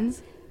watch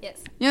Friends?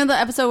 Yes. You know the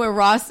episode where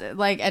Ross and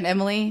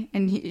Emily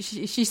and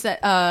she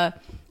said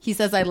he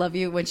says I love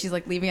you when she's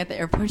like leaving at the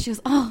airport. She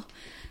goes, oh,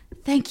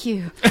 thank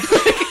you.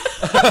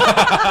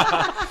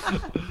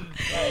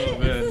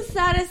 It's the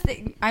saddest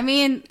thing. I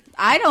mean,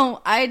 I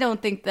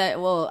don't think that.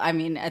 Well, I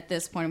mean, at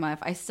this point in my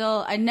life,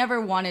 I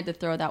never wanted to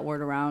throw that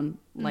word around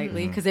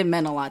lightly because it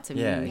meant a lot to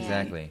me. Yeah,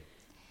 exactly.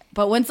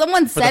 But when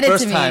someone For said the it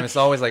first to me, time, it's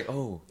always like,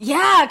 oh,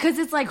 yeah, because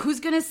it's like who's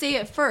gonna say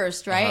it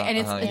first, right? And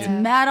it's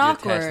mad you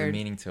attach the awkward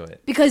meaning to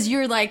it. because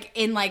you're like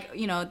in like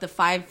the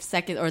 5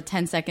 seconds or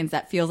 10 seconds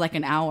that feels like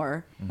an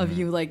hour of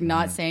you like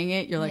not saying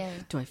it. You're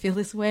like, do I feel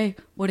this way?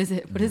 What is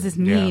it? What does this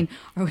mean?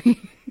 Are we?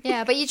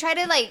 Yeah, but you try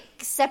to like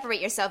separate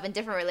yourself in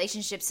different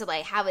relationships to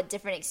like have a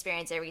different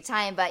experience every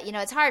time. But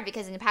it's hard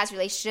because in the past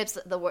relationships,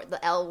 the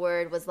L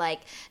word was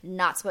like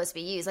not supposed to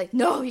be used. Like,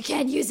 no, you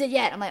can't use it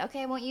yet. I'm like,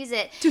 okay, I won't use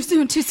it. Too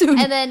soon.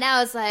 And then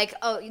now it's like,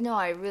 oh,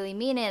 I really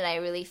mean it. I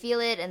really feel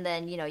it. And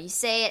then you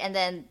say it. And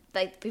then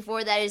like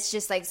before that, it's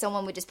just like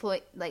someone would just pull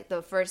like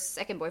the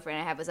second boyfriend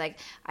I had was like,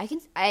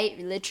 I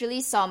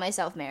literally saw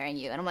myself marrying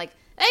you, and I'm like,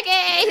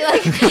 okay,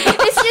 like it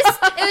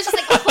was just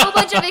like a whole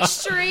bunch of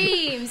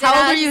extremes. How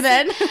old were you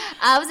then?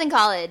 I was in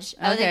college.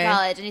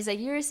 And he's like,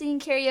 you were singing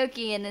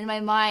karaoke, and in my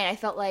mind, I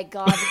felt like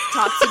God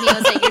talked to me and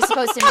was like, you're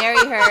supposed to marry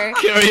her.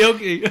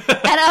 Karaoke.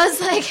 And I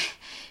was like,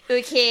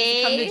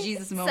 okay. Come to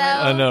Jesus moment. So,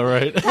 I know,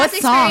 right? What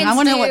song? I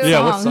want to know what song.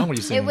 Yeah, what song were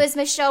you singing? It was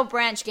Michelle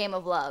Branch, Game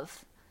of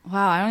Love.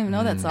 Wow, I don't even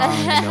know that song.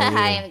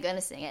 I am going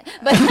to sing it.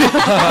 But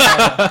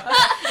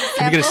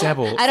Can we get a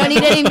sample? I don't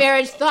need any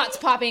marriage thoughts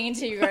popping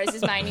into you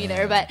guys' mind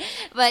either.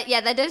 But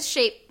yeah, that does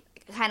shape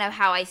kind of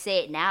how I say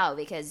it now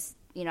because,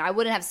 I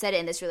wouldn't have said it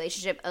in this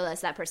relationship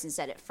unless that person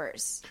said it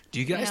first. Do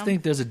you guys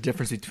think there's a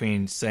difference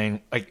between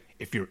saying, like,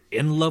 if you're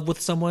in love with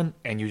someone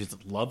and you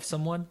just love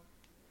someone?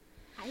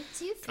 I do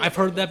think I've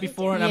heard that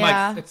before, and I'm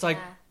Yeah. like, it's like,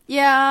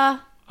 Yeah.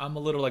 I'm a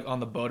little like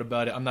on the boat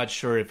about it. I'm not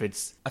sure if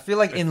it's. I feel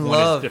like if in one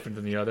love is different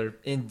than the other.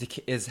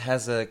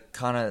 has a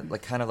kind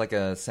of like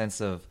a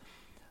sense of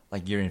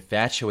like you're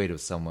infatuated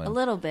with someone A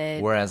little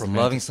bit. whereas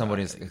Romantic loving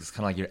somebody side. is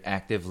kind of like you're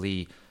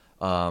actively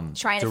Trying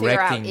to figure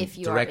out if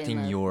you are in directing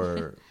love.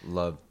 your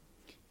love.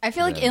 I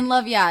feel like Yeah. in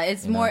love,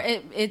 it's You more know?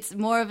 it's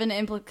more of an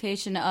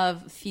implication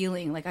of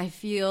feeling. Like I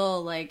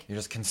feel like You're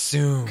just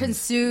consumed.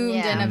 consumed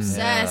Yeah. and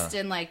obsessed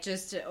and like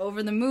just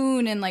over the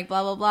moon and like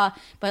blah blah blah.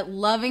 But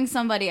loving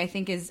somebody, I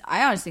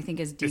honestly think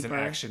is deeper. It's an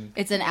action.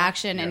 It's an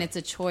action and Yeah. it's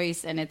a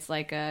choice and it's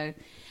like I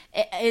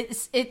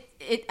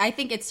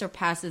think it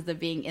surpasses the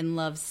being in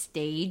love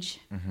stage,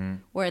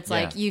 where it's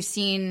like Yeah. you've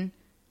seen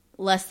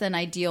less than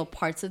ideal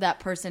parts of that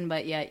person,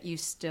 but yet you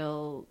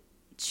still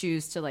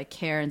choose to like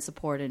care and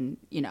support and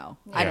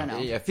I don't know.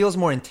 Yeah, it feels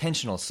more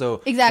intentional.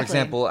 So, Exactly. for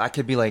example, I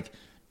could be like,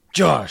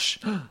 Josh,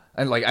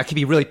 and like I could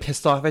be really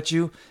pissed off at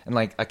you, and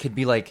like I could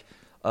be like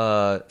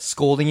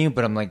scolding you,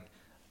 but I'm like,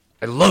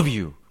 I love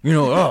you.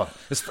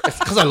 It's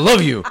because I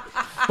love you.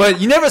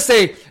 But you never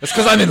say it's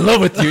because I'm in love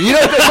with you. It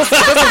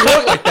doesn't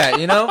work like that.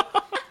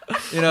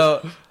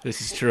 This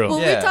is true. Well,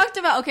 Yeah.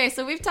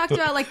 we've talked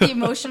about like the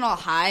emotional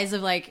highs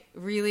of like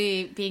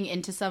really being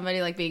into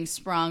somebody, like being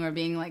sprung or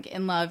being like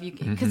in love.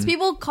 Because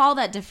people call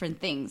that different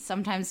things.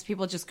 Sometimes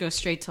people just go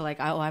straight to like,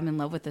 oh, I'm in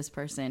love with this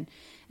person,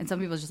 and some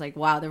people are just like,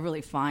 wow, they're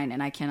really fine,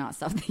 and I cannot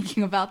stop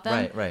thinking about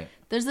them. Right.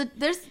 There's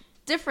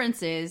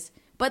differences,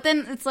 but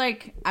then it's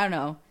like I don't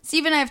know.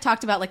 Steve and I have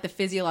talked about like the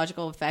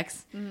physiological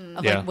effects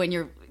of Yeah. like when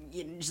you're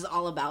just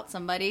all about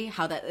somebody,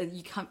 how that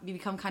you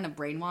become kind of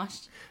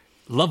brainwashed.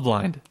 Love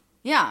blind.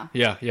 Yeah.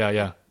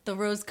 Yeah. The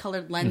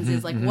rose-colored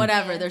lenses, like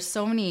whatever. There's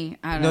so many.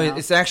 I don't No, know.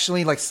 it's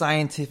actually like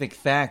scientific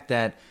fact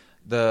that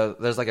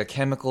there's like a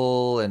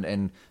chemical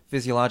and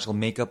physiological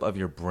makeup of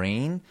your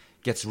brain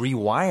gets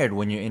rewired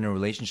when you're in a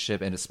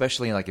relationship, and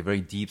especially in like a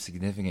very deep,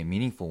 significant,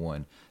 meaningful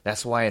one.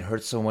 That's why it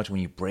hurts so much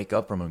when you break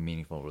up from a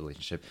meaningful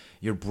relationship.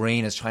 Your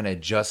brain is trying to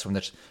adjust from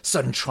the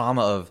sudden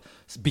trauma of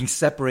being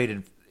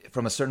separated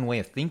from a certain way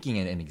of thinking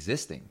and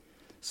existing.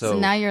 So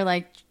now you're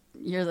like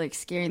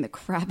scaring the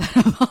crap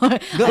out of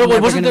all.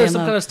 Well, wasn't there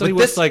some kind of study But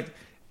where this-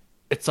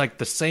 it's like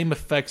the same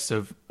effects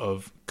of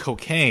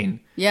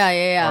cocaine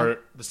Yeah. are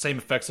the same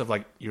effects of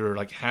like you're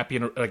like happy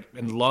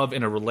in love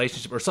in a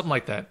relationship or something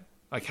like that.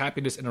 Like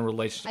happiness in a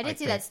relationship. I did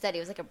see that study.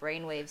 It was like a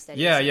brainwave study.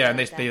 Yeah, or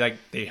and something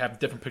they have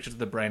different pictures of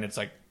the brain. It's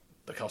like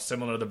how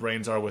similar the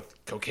brains are with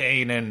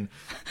cocaine and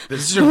this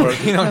is your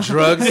brain on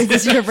drugs.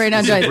 This is your brain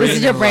on drugs. This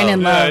is your brain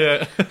in love.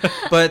 Yeah.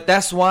 But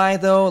that's why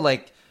though,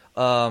 like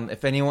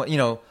if anyone,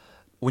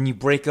 when you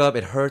break up,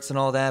 it hurts and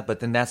all that. But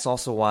then that's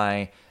also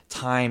why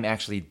time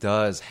actually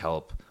does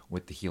help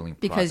with the healing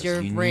Because process.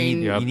 your you brain-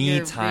 need, Yep. you need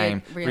your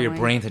time re- for your realign.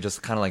 brain to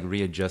just kind of like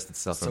readjust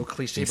itself. So and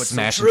cliche, and but so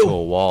smash true. into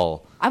a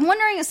wall. I'm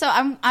wondering. So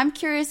I'm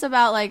curious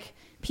about like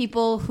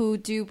people who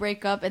do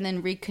break up and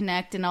then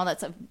reconnect and all that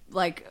stuff.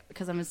 Like,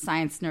 because I'm a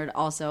science nerd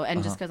also,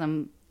 and just because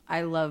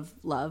I love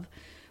love.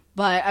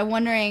 But I'm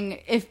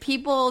wondering if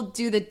people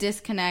do the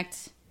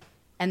disconnect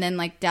and then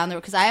like down the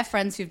road, because I have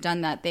friends who've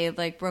done that. They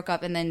like broke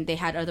up and then they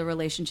had other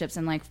relationships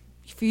and like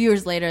a few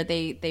years later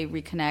they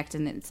reconnect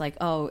and it's like,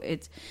 oh,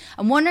 it's.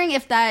 I'm wondering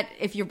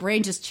if your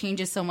brain just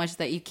changes so much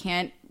that you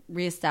can't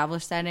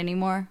reestablish that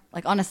anymore,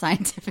 like on a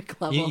scientific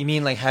level. You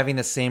mean like having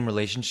the same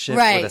relationship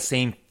Right. or the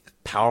same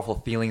powerful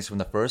feelings from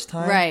the first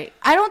time? Right.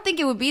 I don't think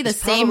it would be the It's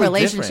same probably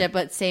relationship, different.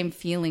 but same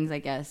feelings, I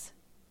guess.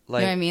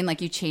 Like, you know what I mean?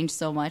 Like you change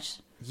so much.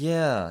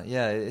 Yeah.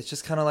 It's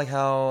just kind of like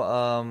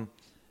how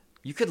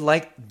you could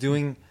like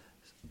doing,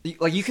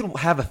 like you could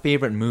have a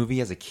favorite movie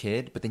as a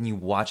kid, but then you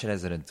watch it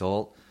as an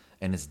adult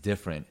and it's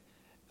different.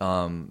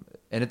 And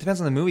it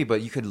depends on the movie,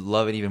 but you could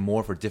love it even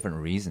more for different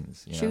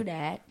reasons. You know? True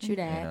that. True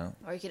that. You know?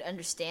 Or you could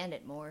understand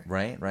it more.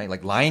 Right.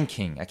 Like Lion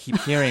King. I keep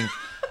hearing,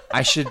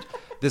 I should.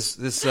 This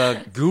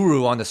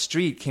guru on the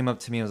street came up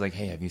to me and was like,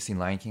 "Hey, have you seen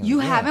Lion King?" I was You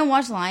like, "Yeah." haven't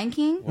watched Lion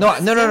King? No,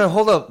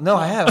 hold up. No,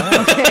 I have.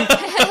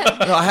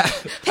 No, I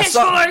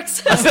saw.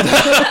 Pitchforks!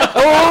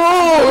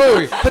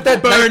 Wait, put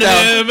that Burn knife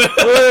down.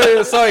 him.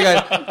 Wait, sorry,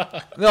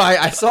 guys. No,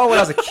 I saw it when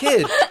I was a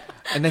kid,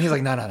 and then he's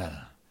like, no.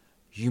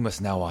 You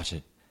must now watch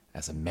it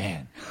as a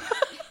man.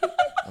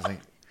 I was like,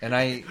 and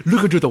I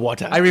Look into the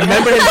water.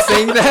 remember him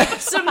saying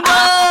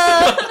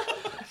that.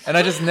 And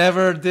I just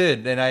never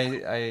did, and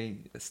I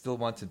still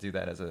want to do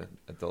that as an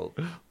adult.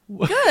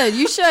 Good.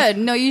 You should.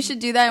 No, you should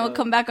do that. And we'll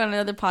come back on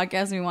another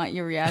podcast and we want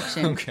your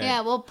reaction. Okay.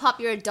 Yeah, we'll pop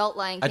your adult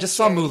Lion King I just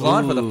saw shirt.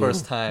 Mulan for the Ooh.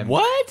 first time.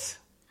 What?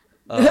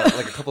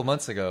 Like a couple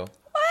months ago.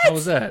 How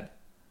was that?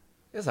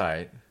 It's all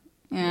right.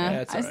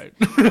 Yeah. That's I all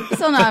right.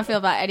 still know how I feel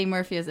about Eddie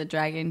Murphy as a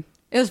dragon.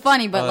 It was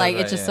funny, but Oh, like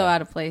right, it's just so yeah.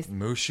 out of place.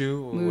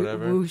 Mushu or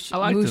whatever. Woosh, I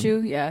liked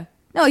Mushu, yeah.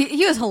 No,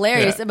 he was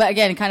hilarious, Yeah. but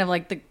again, kind of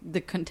like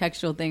the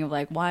contextual thing of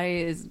like, why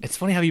is It's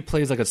funny how he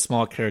plays like a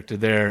small character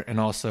there and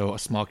also a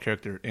small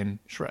character in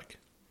Shrek.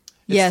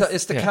 yes,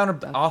 It's the Yeah. counter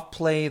off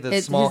play the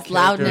It's small his character.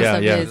 loudness Yeah,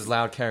 of yeah. his His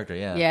loud character,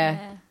 yeah.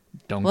 yeah.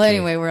 Don't Well, care.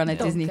 anyway, we're on a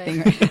Disney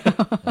Okay. thing right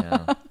now.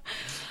 Yeah.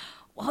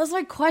 What was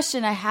my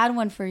question? I had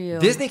one for you.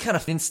 Disney kind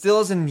of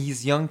instills in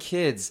these young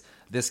kids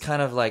this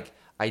kind of like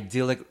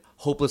idyllic,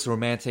 hopeless,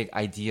 romantic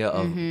idea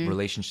of Mm-hmm.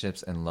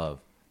 relationships and love.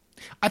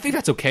 I think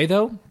that's okay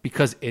though,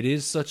 because it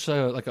is such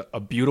a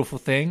beautiful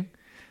thing.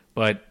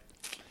 But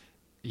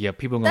yeah,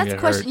 people are gonna That's get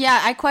question. hurt. Yeah,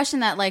 I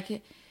question that.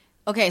 Like,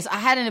 okay, so I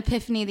had an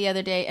epiphany the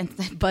other day, and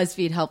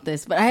BuzzFeed helped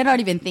this, but I had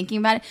already been thinking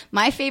about it.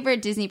 My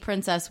favorite Disney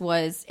princess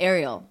was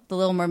Ariel, the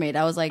Little Mermaid.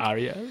 I was like,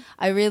 Ariel?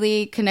 I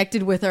really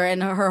connected with her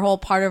and her whole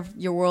part of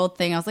your world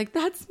thing. I was like,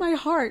 that's my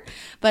heart.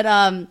 But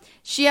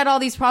she had all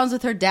these problems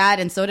with her dad,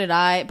 and so did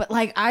I. But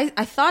like, I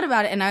thought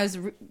about it, and I was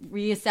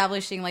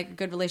reestablishing like a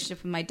good relationship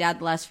with my dad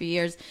the last few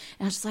years,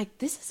 and I was just like,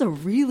 this is a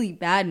really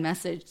bad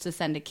message to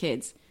send to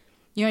kids.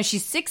 You know,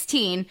 she's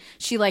 16.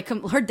 She like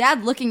her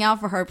dad looking out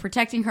for her,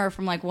 protecting her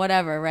from like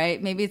whatever,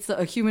 right? Maybe it's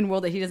a human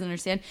world that he doesn't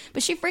understand.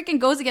 But she freaking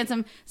goes against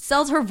him,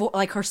 sells her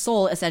like her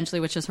soul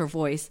essentially, which is her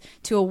voice,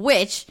 to a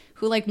witch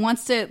who like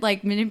wants to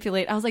like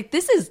manipulate. I was like,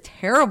 this is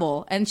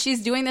terrible. And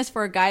she's doing this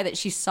for a guy that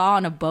she saw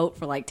on a boat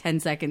for like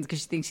 10 seconds because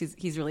she thinks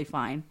he's really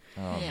fine.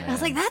 Yeah. I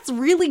was like, that's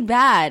really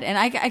bad. And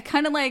I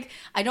kind of like,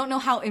 I don't know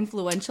how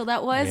influential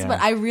that was, Yeah. but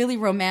I really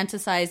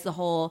romanticized the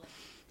whole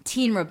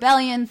teen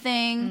rebellion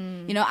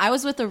thing. You know, I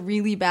was with a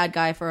really bad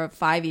guy for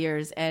 5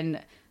 years,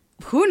 and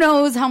who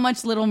knows how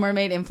much Little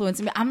Mermaid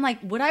influenced me. I'm like,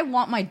 would I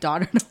want my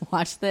daughter to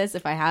watch this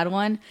if I had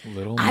one?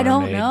 Little I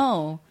don't Mermaid.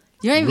 know.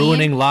 You know what I mean?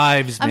 Ruining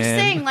lives, man. I'm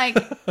saying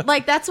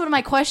like that's what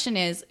my question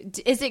is.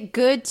 Is it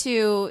good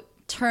to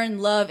turn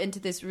love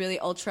into this really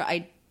ultra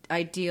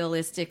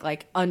idealistic,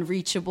 like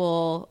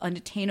unreachable,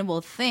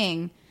 unattainable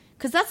thing?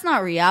 Because that's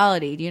not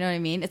reality. Do you know what I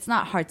mean? It's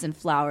not hearts and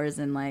flowers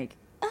and like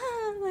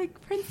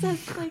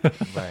princess. Like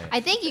Right. I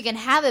think you can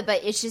have it,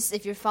 but it's just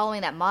if you're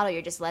following that model,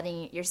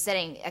 you're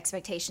setting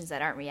expectations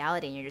that aren't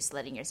reality, and you're just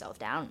letting yourself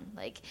down.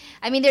 Like,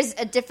 I mean, there's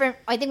a different.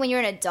 I think when you're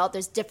an adult,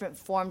 there's different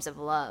forms of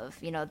love.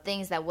 You know,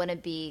 things that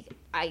wouldn't be,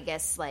 I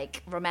guess,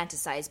 like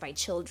romanticized by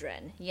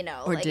children. You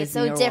know, Or like Disney it's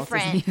so or Walt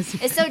different.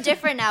 Disney. It's so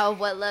different now of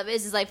what love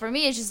is. Is like for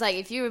me, it's just like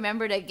if you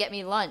remember to get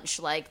me lunch,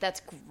 like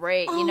that's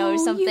great. You know, Oh, or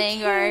you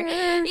something, or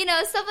care. you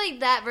know, stuff like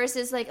that.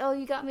 Versus like, oh,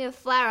 you got me a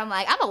flower. I'm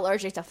like, I'm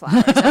allergic to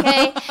flowers.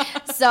 Okay,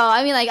 so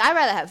I mean, like, I'd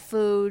rather have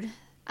food.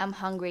 I'm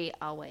hungry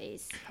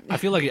always. I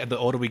feel like the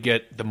older we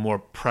get, the more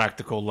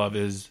practical love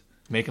is.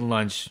 Making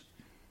lunch,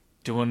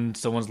 doing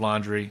someone's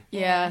laundry.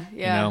 yeah.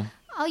 You know.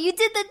 Oh, you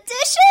did the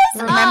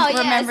dishes?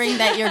 Remembering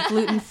that you're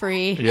gluten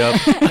free. Yep.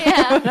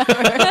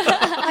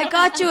 I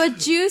got you a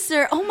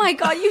juicer. Oh my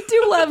god, you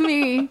do love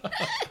me.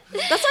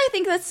 That's why I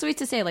think that's sweet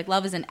to say. Like,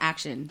 love is an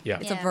action. Yeah.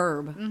 It's a Yeah.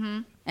 verb,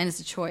 and it's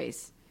a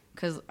choice.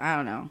 Because I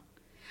don't know.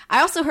 I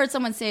also heard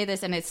someone say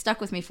this, and it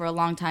stuck with me for a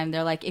long time.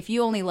 They're like, if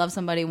you only love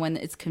somebody when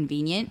it's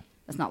convenient,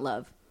 that's not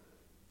love.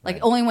 Like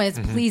Right. only when it's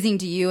pleasing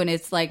to you and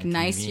it's like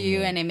nice to you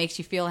convenient. and it makes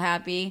you feel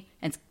happy.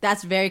 And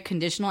that's very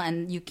conditional,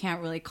 and you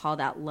can't really call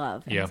that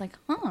love. And Yeah. it's like,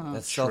 huh.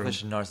 That's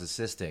selfish and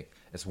narcissistic.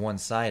 It's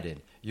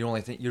one-sided. You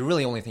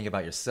really only think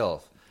about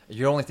yourself.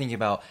 You're only thinking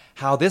about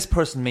how this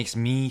person makes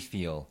me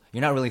feel.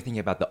 You're not really thinking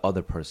about the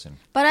other person.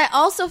 But I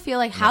also feel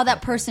like how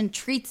that person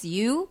treats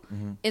you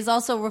is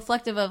also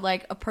reflective of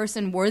like a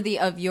person worthy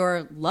of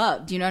your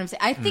love. Do you know what I'm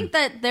saying? I think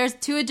that there's,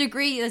 to a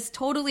degree, that's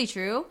totally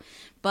true.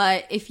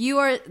 But if you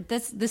are,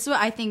 this is what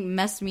I think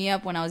messed me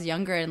up when I was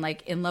younger and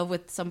like in love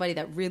with somebody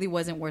that really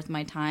wasn't worth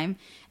my time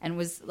and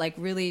was like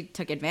really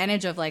took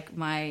advantage of like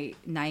my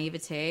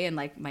naivete and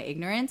like my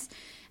ignorance,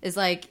 is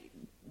like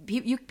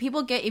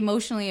people get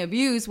emotionally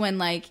abused when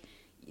like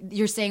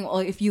you're saying, "Oh,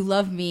 if you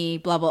love me,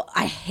 blah blah."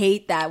 I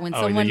hate that when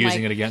Oh, someone they're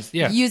using like it against-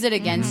 yeah. use it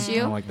against you. I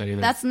don't like that either.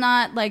 That's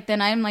not like,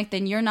 then I'm like,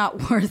 then you're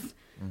not worth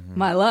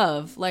my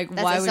love. Like,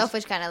 That's why a would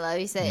selfish kind of love.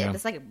 You say Yeah.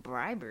 it's like a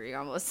bribery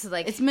almost.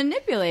 Like it's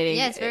manipulating?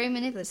 yeah, it's very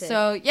manipulative.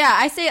 So yeah,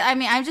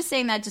 I'm just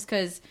saying that just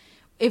because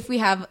if we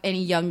have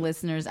any young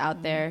listeners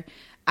out there,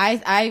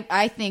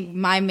 I think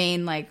my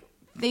main like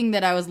thing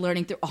that I was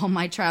learning through all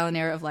my trial and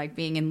error of like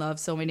being in love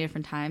so many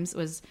different times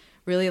was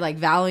really like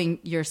valuing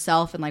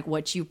yourself and like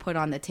what you put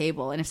on the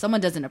table. And if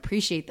someone doesn't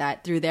appreciate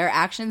that through their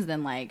actions,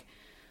 then like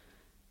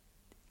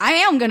I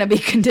am gonna be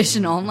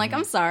conditional. I'm like,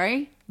 I'm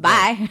sorry,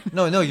 bye.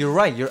 No, you're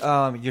right.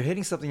 You're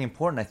hitting something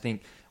important, I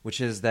think,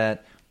 which is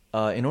that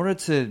in order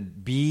to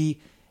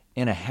be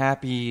in a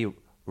happy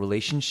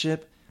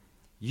relationship,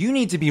 you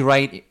need to be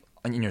right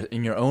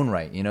in your own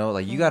right. You know,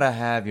 like you gotta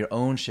have your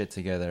own shit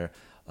together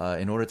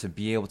in order to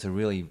be able to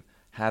really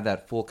have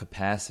that full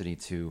capacity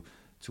to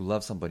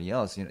love somebody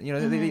else. You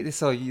know, they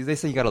say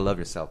you gotta love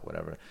yourself,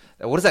 whatever.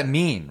 What does that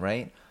mean,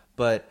 right?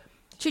 But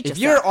Treat if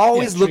yourself. you're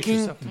always Yeah, treat looking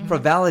yourself. for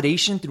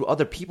validation through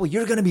other people,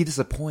 you're gonna be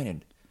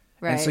disappointed.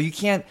 Right. And so you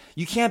can't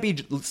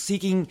be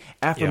seeking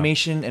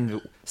affirmation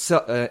and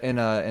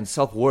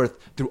self-worth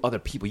through other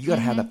people. You got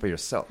to have that for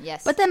yourself.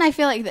 yes, But then I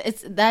feel like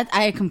it's that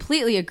I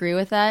completely agree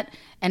with that,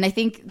 and I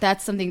think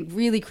that's something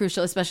really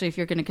crucial, especially if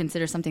you're going to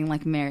consider something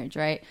like marriage,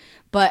 right?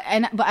 But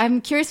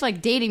I'm curious,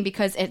 like dating,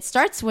 because it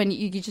starts when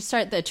you just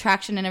start, the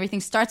attraction and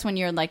everything starts when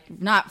you're like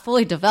not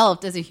fully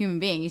developed as a human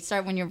being. You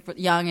start when you're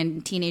young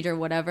and teenager,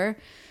 whatever.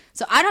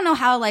 So I don't know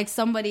how like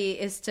somebody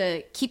is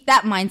to keep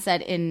that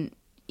mindset in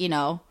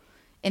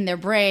their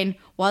brain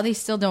while they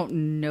still don't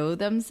know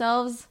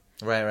themselves.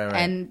 Right.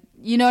 And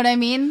you know what I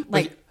mean?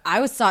 Like I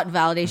was sought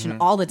validation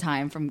all the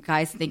time from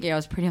guys thinking I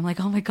was pretty. I'm like,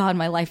 oh my God,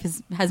 my life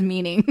has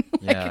meaning.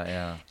 Like,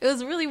 Yeah. It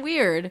was really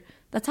weird.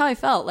 That's how I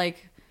felt.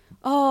 Like,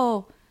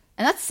 oh,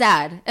 and that's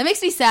sad. It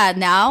makes me sad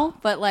now,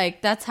 but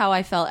like that's how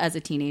I felt as a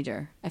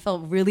teenager. I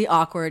felt really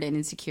awkward and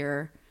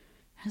insecure.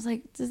 I was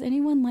like, does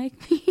anyone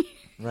like me?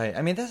 Right.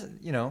 I mean, that's,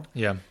 Yeah.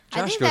 I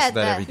Josh think goes that to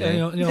that every Yeah, day.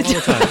 all the time. All the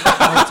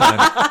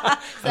time.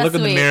 I look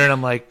in the sweet. mirror and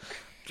I'm like,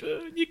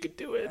 you could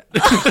do it.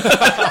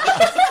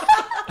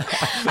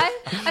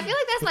 I feel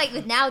like that's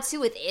like now too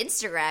with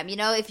Instagram. You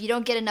know, if you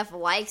don't get enough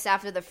likes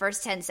after the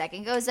first 10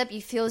 seconds goes up,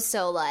 you feel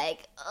so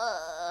like,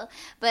 ugh.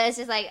 But it's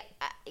just like,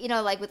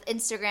 like with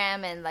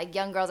Instagram and like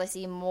young girls, I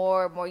see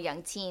more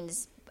young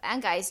teens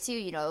and guys too.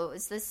 You know,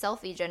 it's the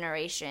selfie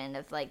generation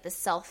of like the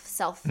self. It's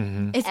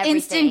everything.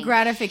 instant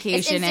gratification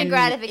It's instant and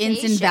gratification.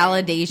 instant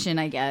validation,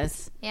 I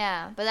guess.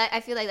 Yeah, but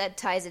I feel like that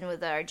ties in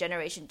with our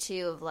generation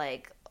too of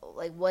like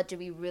what do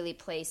we really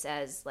place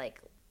as like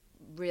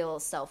real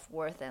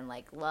self-worth and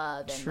like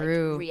love and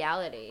True. like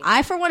reality.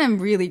 I, for one, am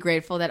really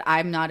grateful that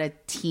I'm not a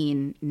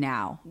teen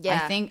now. Yeah.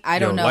 I think, I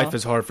don't know. Life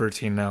is hard for a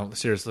teen now.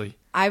 Seriously.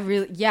 I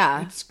really,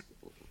 yeah.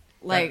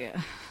 Like,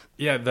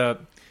 Yeah,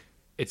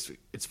 it's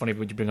funny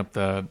when you bring up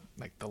the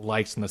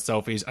likes and the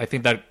selfies. I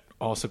think that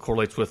also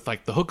correlates with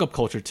like the hookup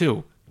culture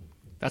too.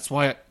 That's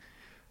why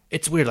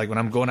it's weird. Like when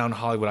I'm going out in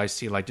Hollywood, I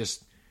see like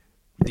just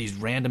these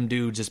random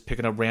dudes just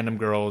picking up random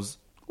girls.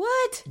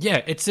 what?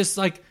 Yeah, it's just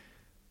like,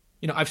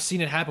 I've seen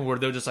it happen where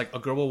they're just like, a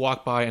girl will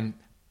walk by and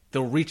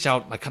they'll reach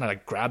out, like kind of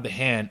like grab the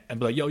hand and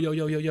be like, yo, yo,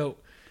 yo, yo, yo.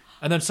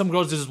 And then some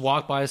girls just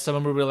walk by,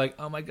 some will be like,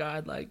 oh my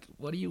God, like,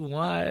 what do you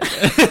want?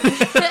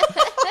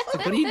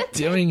 Like, what are you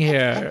doing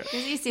here?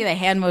 You see the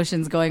hand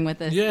motions going with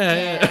this.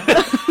 Yeah.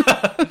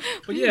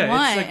 But yeah,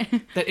 want? it's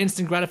like that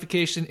instant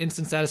gratification,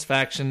 instant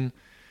satisfaction.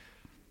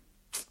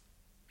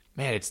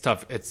 Man, it's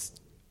tough. It's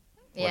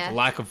Yeah.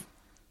 lack of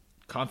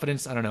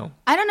confidence. I don't know.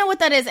 I don't know what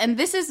that is, and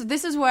this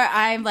is where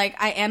I'm like,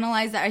 I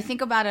analyze that. I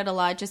think about it a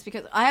lot, just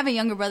because I have a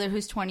younger brother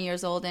who's 20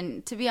 years old,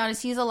 and to be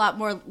honest, he's a lot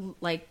more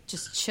like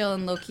just chill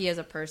and low key as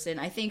a person.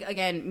 I think I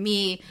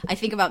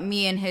think about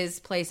me in his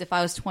place. If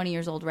I was 20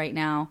 years old right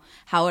now,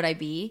 how would I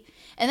be?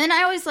 And then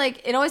I always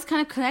it always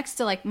kind of connects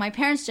to like my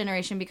parents'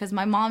 generation, because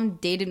my mom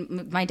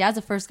dated, my dad's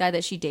the first guy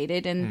that she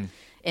dated, and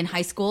in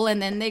high school,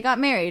 and then they got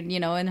married,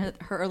 in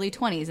her early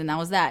 20s, and that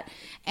was that.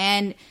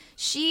 And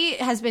she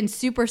has been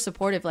super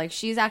supportive. Like,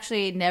 she's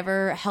actually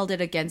never held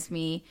it against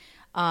me,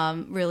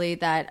 really,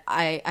 that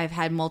I've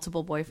had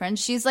multiple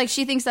boyfriends. She's like,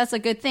 she thinks that's a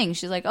good thing.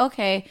 She's like,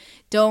 okay,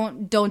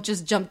 don't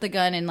just jump the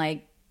gun and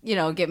like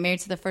get married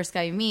to the first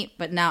guy you meet.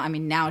 But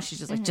now she's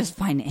just like, just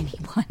find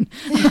anyone.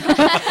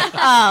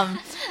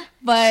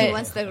 But She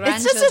wants the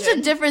it's just such a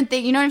grandchildren. different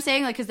thing. You know what I'm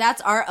saying? Like, because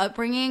that's our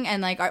upbringing,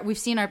 and like we've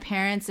seen our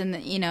parents, and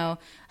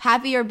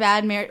happy or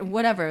bad marriage,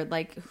 whatever.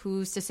 Like,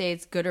 who's to say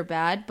it's good or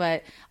bad?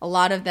 But a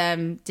lot of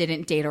them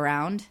didn't date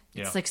around.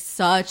 Yeah. It's like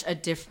such a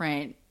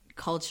different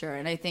culture,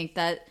 and I think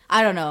that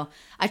I don't know.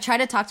 I try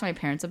to talk to my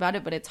parents about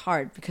it, but it's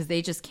hard because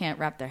they just can't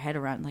wrap their head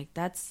around. Like,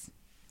 that's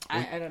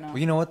I don't know. Well,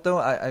 you know what though?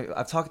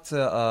 I've talked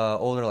to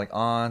older like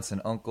aunts and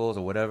uncles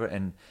or whatever,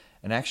 and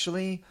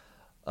actually,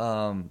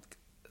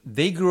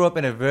 they grew up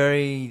in a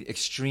very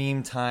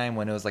extreme time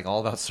when it was like all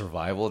about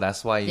survival.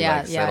 That's why you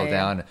settle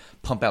down and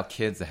pump out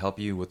kids to help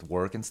you with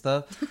work and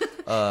stuff.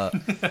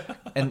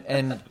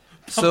 And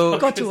so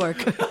Go to work.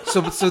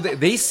 so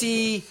they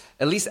see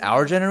at least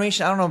our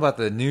generation. I don't know about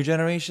the new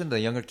generation, the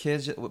younger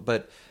kids,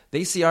 but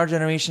they see our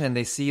generation and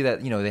they see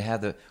that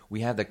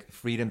we have the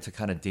freedom to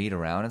kind of date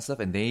around and stuff,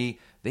 and they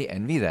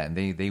envy that,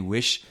 and they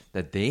wish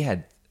that they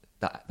had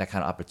that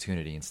kind of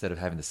opportunity instead of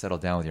having to settle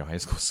down with your high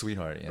school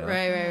sweetheart.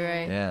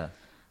 Right. Yeah.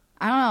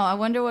 I don't know. I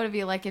wonder what it'd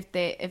be like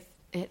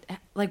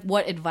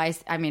what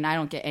advice. I mean, I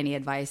don't get any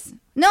advice.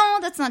 No,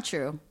 that's not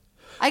true.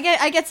 I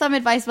get some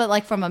advice, but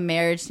like from a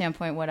marriage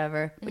standpoint,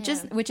 whatever, which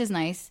is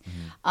nice,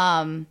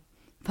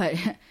 but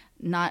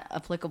not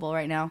applicable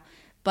right now.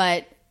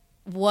 But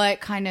what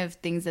kind of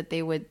things that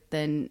they would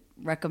then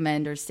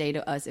recommend or say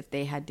to us if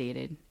they had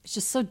dated? It's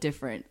just so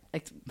different.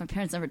 Like, my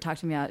parents never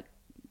talked to me about.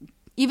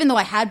 Even though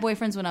I had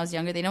boyfriends when I was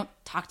younger, they don't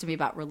talk to me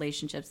about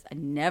relationships. I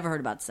never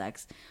heard about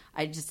sex.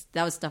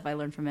 That was stuff I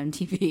learned from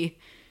MTV,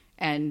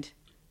 and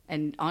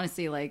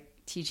honestly, like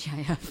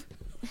TGIF,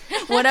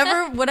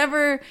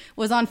 whatever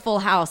was on Full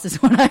House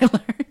is what I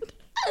learned.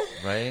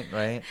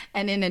 Right.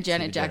 And in a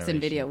Janet Jackson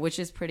generation. video, which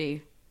is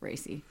pretty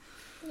racy.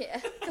 Yeah,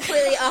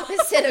 completely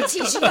opposite of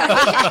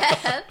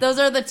TGIF. Those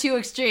are the two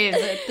extremes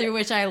through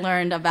which I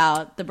learned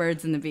about the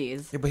birds and the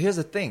bees. Yeah, but here's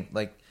the thing: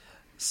 like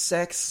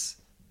sex,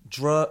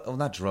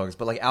 not drugs,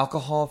 but like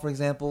alcohol, for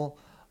example.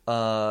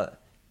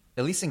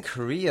 At least in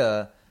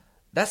Korea,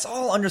 that's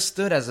all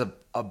understood as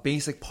a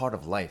basic part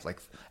of life.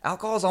 Like,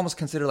 alcohol is almost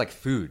considered like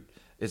food.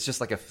 It's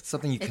just like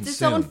something you consume. It's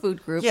its own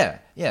food group.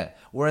 Yeah.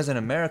 Whereas in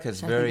America,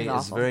 it's I think is it's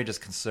awful. very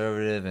just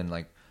conservative and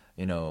like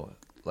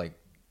like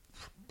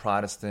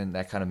Protestant,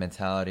 that kind of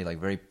mentality, like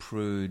very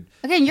prude.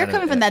 Again, you're kind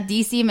of- coming from that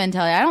DC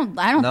mentality.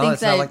 I don't No, think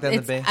it's that. not like that in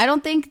the Bay. I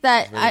don't think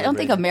that. very I don't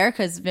think liberating.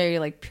 America is very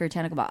like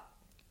puritanical about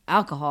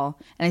alcohol,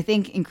 and I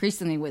think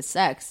increasingly with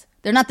sex,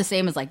 they're not the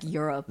same as like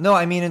Europe. No,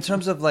 I mean in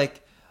terms of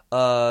like,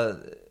 I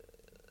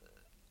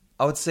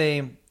would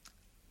say,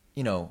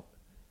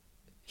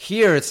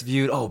 here it's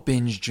viewed,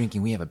 binge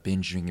drinking. We have a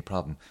binge drinking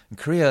problem. In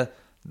Korea,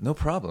 no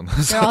problem.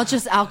 They're all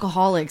just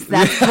alcoholics.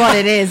 That's what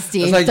it is,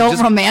 Steve. It's like Don't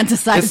just-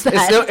 romanticize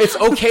that. it's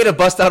okay to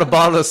bust out a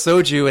bottle of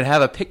soju and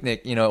have a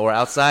picnic, or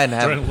outside and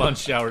have. During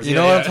lunch hours. You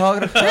know what I'm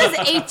talking about?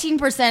 That is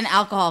 18%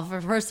 alcohol.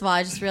 First of all,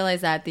 I just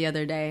realized that the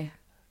other day.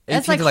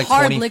 That's 18 like to,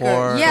 hard 24.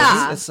 liquor.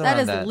 Yeah, It's that around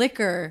is that.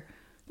 liquor.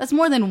 That's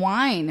more than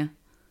wine.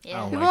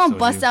 Yeah. People like don't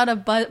bust soju. out a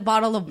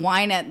bottle of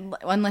wine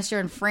unless you're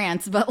in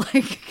France, but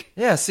like.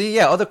 Yeah,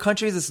 other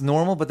countries it's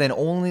normal, but then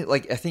only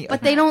like I think.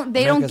 But they don't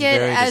get America's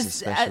very as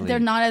especially- they're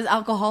not as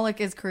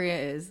alcoholic as Korea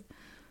is.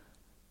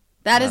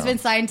 That has been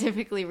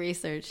scientifically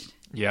researched.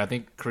 Yeah, I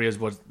think Korea's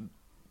was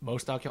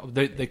most alcohol.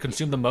 They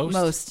consume the most.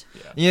 Most.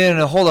 Yeah,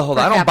 no, hold on.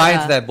 Per I don't buy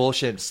capita. into that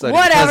bullshit study.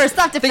 Whatever, because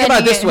stop Think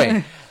about it this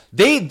defending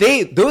way: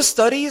 they those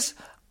studies,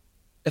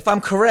 if I'm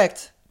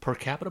correct, Per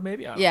capita,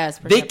 maybe. I don't know. Yes.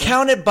 per they capita.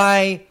 count it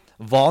by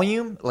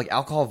volume, like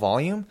alcohol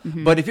volume.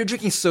 Mm-hmm. But if you're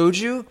drinking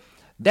soju,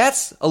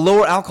 that's a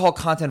lower alcohol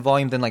content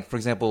volume than, like, for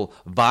example,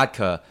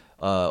 vodka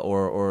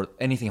or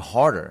anything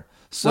harder.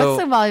 So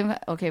What's the volume?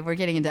 Okay, we're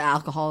getting into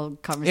alcohol yeah,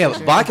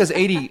 conversation. vodka's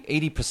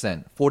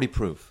 80%, 40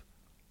 proof,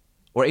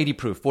 or 80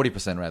 proof,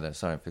 40% rather.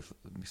 Sorry, I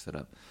mixed it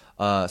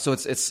up. So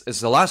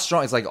it's a lot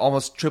strong. It's like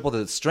almost triple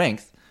the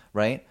strength,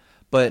 right?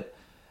 But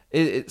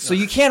so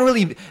you can't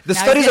really. The Now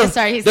studies he's gonna are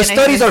start- he's the gonna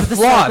studies get are into the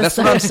flawed. stuff, That's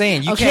the what I'm stuff.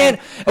 saying. You Okay. can't.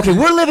 Okay,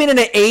 we're living in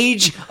an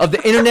age of the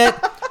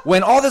internet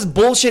when all this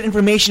bullshit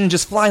information is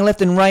just flying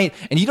left and right,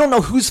 and you don't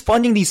know who's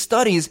funding these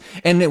studies.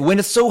 And when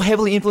it's so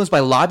heavily influenced by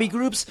lobby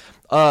groups,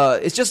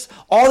 it's just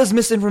all this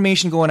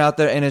misinformation going out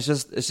there, and it's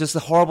just a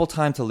horrible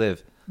time to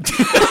live.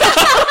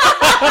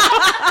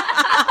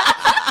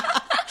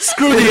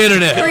 Screw the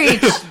internet.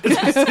 Preach.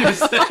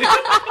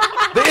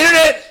 The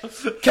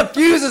internet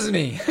confuses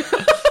me.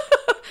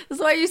 That's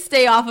why you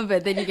stay off of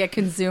it. Then you get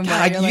consumed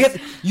by it.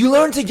 God, you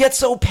learn to get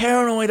so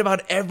paranoid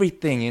about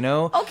everything,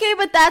 Okay,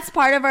 but that's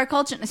part of our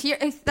culture.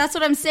 That's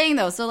what I'm saying,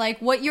 though. So, like,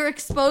 what you're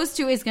exposed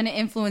to is going to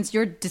influence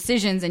your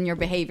decisions and your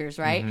behaviors,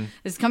 right?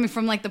 This is coming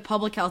from, like, the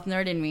public health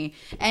nerd in me.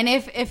 And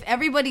if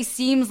everybody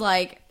seems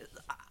like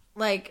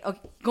okay,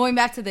 going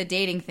back to the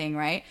dating thing,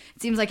 right?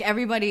 It seems like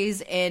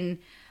everybody's in,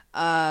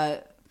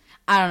 I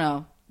don't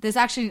know.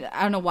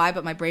 I don't know why,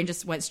 but my brain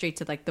just went straight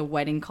to, like, the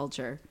wedding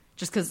culture.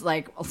 just because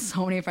like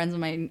so many friends of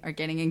mine are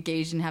getting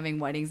engaged and having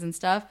weddings and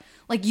stuff.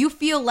 Like you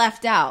feel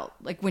left out,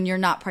 like when you're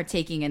not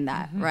partaking in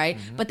that, right?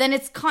 But then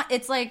it's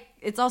like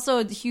it's also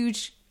a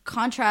huge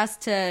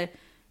contrast to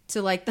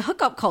like the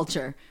hookup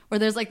culture, where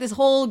there's like this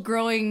whole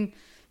growing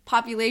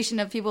population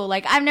of people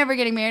like, I'm never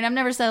getting married, I'm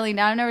never settling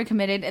down, I'm never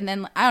committed, and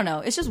then I don't know,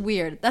 it's just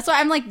weird. That's why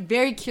I'm like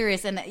very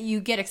curious, and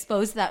you get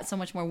exposed to that so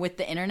much more with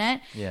the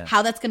internet,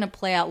 how that's going to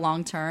play out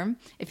long term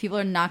if people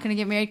are not going to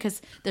get married, because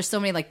there's so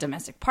many like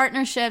domestic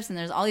partnerships and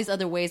there's all these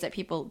other ways that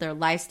people, their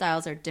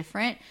lifestyles are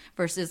different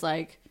versus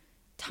like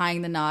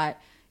tying the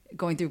knot,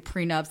 going through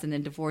prenups and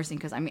then divorcing.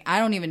 Because I mean, I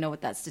don't even know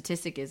what that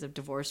statistic is of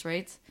divorce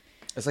rates.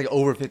 It's like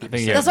over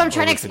 50%. Yeah. That's what I'm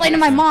trying to explain to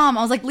my mom.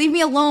 I was like, leave me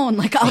alone.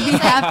 Like, I'll be I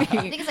happy.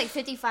 think it's like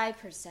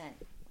 55%.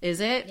 Is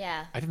it?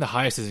 Yeah. I think the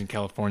highest is in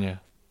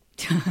California.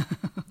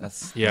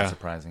 That's Yeah.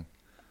 surprising.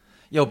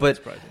 Yo,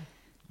 but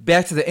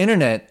back to the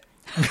internet.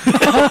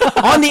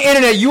 On the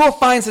internet, you will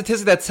find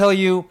statistics that tell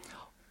you,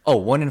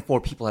 1 in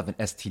 4 people have an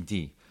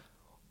STD.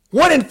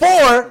 1 in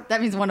 4?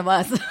 That means one of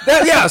us.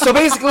 Yeah, so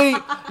basically,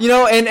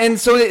 and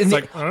so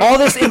like, huh? all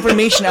this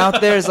information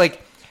out there is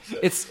like,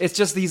 it's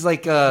just these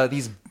like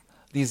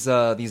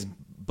these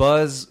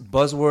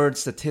buzzword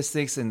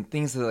statistics and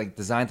things that are like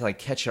designed to like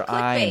catch your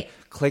eye and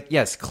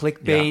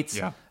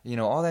clickbait.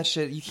 Yeah. All that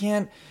shit.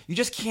 You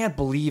just can't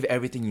believe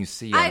everything you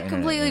see. On I the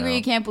completely internet, agree.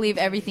 You can't believe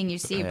everything you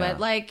see, but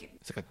like,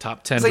 It's like a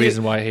top 10 like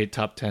reason why I hate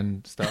top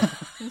 10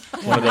 stuff.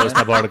 One of those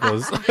type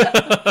articles.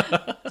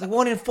 It's like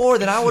 1 in 4.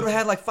 Then I would have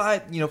had like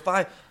 5.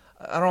 5.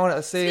 I don't want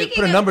to say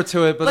put a number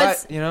to it,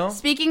 but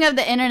Speaking of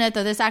the internet,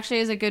 though, this actually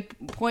is a good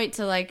point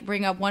to like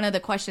bring up one of the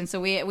questions. So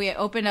we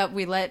opened up,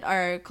 we let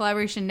our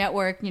collaboration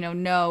network,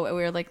 know, we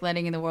were like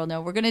letting in the world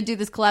know we're going to do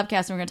this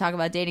collabcast and we're going to talk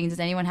about dating. Does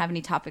anyone have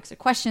any topics or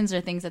questions or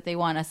things that they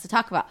want us to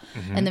talk about?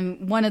 And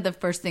then one of the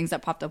first things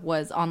that popped up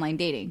was online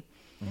dating,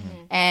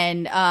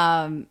 and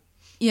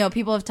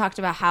people have talked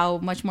about how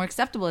much more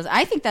acceptable it is.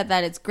 I think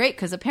that it's great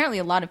because apparently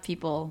a lot of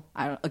people.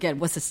 Again,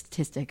 what's the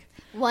statistic?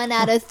 1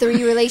 out of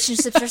 3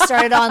 relationships are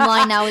started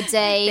online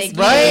nowadays.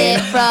 Right?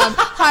 From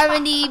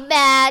Harmony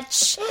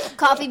Match,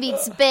 Coffee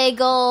Meets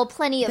Bagel,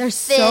 Plenty of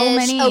There's Fish, so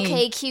many.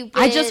 OK Cupid.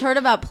 I just heard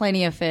about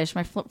Plenty of Fish.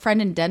 My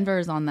friend in Denver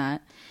is on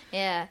that.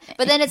 Yeah.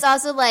 But then it's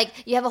also like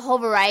you have a whole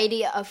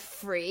variety of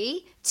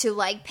free to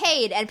like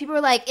paid. And people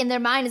are like, in their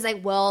mind is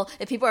like, well,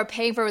 if people are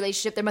paying for a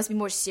relationship, they must be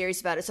more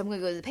serious about it. So I'm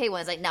going to go to the paid one.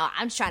 It's like, no,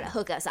 I'm just trying to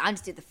hook us. So I'm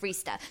just doing the free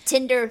stuff.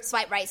 Tinder,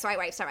 swipe right, swipe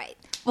right, swipe right.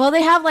 Well,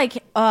 they have like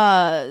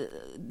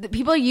the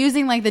people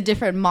using like the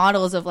different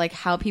models of like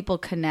how people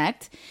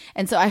connect.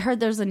 And so I heard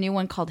there's a new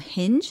one called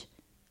Hinge.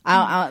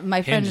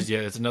 My friend, Hinge,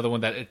 it's another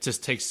one that it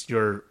just takes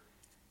your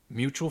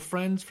mutual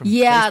friends from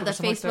the Facebook or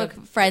something Facebook like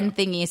that? friend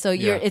thingy. So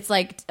it's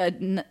like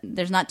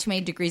there's not too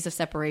many degrees of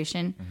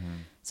separation.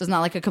 So it's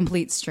not like a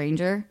complete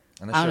stranger.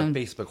 unless you're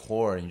a Facebook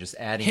whore and you're just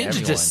adding Hinge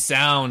everyone. just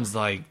sounds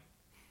like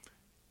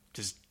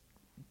just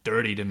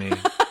dirty to me.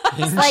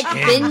 It's like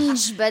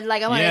binge, but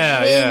like I want to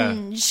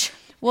hinge.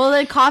 Well,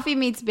 then Coffee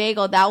Meets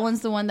Bagel, that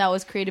one's the one that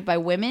was created by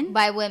women.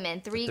 By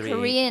women. Three Three,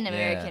 Korean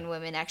American yeah.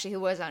 women, actually, who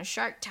was on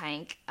Shark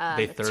Tank.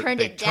 They turned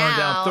they it turned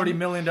down. $30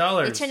 million.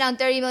 They turned down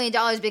 $30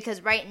 million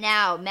because right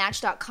now,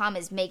 Match.com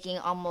is making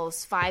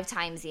almost 5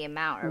 times the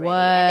amount already.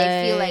 And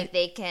they feel What? like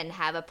they can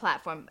have a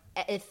platform,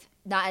 if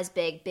not as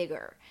big,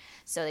 bigger.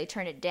 So they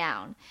turn it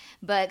down.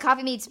 But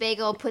Coffee Meets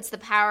Bagel puts the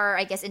power,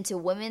 I guess, into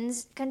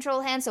women's control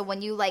hands. So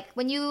when you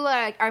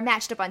are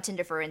matched up on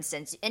Tinder, for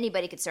instance,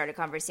 anybody could start a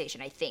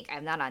conversation. I think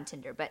I'm not on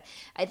Tinder, but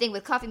I think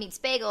with Coffee Meets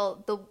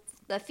Bagel,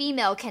 the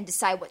female can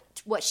decide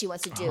what she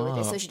wants to do with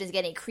it, so she doesn't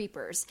get any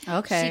creepers.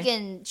 Okay.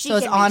 She So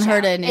it's can on reach her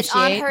out. to It's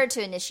on initiate? her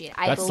to initiate.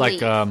 I That's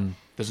believe. like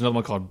there's another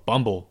one called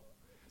Bumble.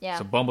 Yeah.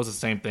 So Bumble's the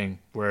same thing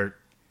where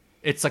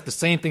it's like the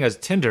same thing as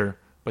Tinder,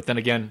 but then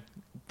again,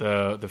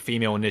 the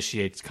female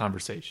initiates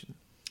conversation.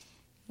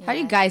 How do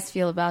you guys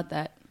feel about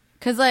that?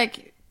 Because,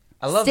 like,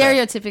 I love that.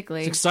 stereotypically.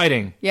 It's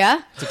exciting.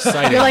 Yeah? It's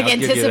exciting. You're like I'll give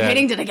you that.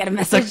 anticipating, did I get a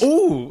message?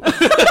 Ooh.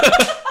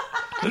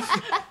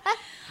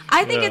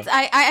 I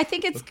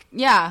think it's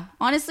yeah,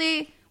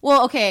 honestly.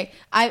 Well, okay.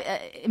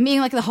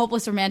 Being like the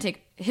hopeless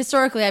romantic,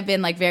 historically I've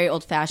been like very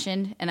old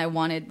fashioned and I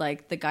wanted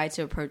like the guy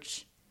to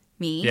approach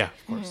me. Yeah,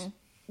 of course.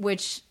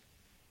 Which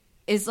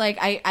is like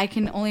I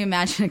can only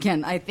imagine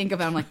again. I think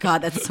about it, I'm like,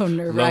 God, that's so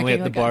nerve wracking. Lonely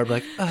at the bar,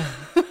 like,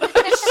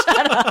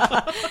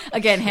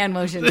 Again, hand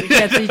motions. You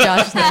can't see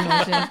Josh's hand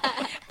motions.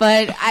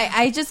 But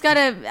I just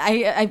gotta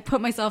I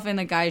put myself in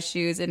the guy's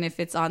shoes, and if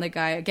it's on the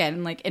guy,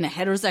 again, like in a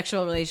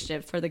heterosexual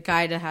relationship, for the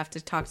guy to have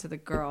to talk to the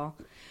girl,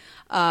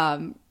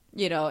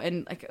 you know,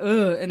 and like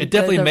and it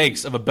definitely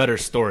makes of a better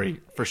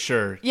story for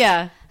sure.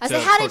 yeah. I was So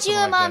like, how for did you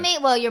something and like mom that.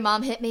 meet? Well, your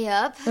mom hit me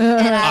up.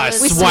 And I was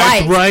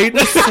swiped right.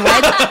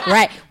 Swipe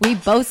right. We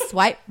both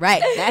swipe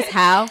right. That's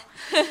how.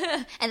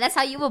 and that's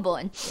how you were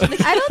born.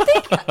 I don't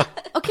think.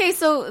 Okay,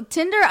 so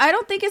Tinder, I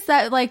don't think it's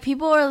that like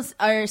people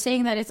are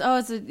saying that it's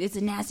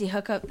a nasty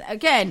hookup.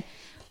 Again,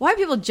 why are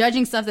people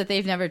judging stuff that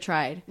they've never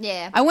tried?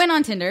 Yeah. I went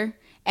on Tinder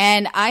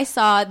and I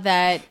saw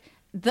that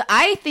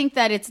I think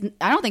that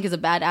I don't think it's a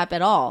bad app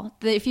at all.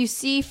 If you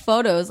see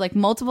photos, like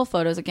multiple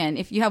photos, again,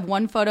 if you have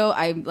one photo,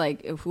 I'm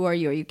like, who are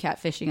you? Are you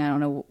catfishing? I don't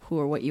know who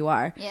or what you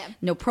are. Yeah.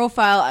 No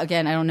profile,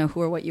 again, I don't know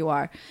who or what you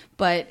are.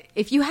 But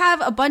if you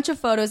have a bunch of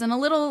photos and a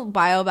little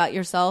bio about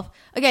yourself,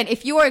 again,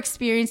 if you are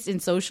experienced in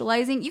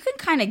socializing, you can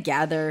kind of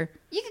gather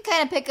You can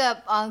kind of pick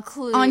up on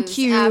clues. on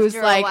cues,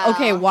 after a like, while.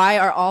 okay, why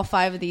are all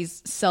 5 of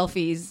these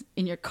selfies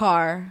in your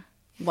car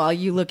while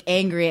you look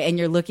angry and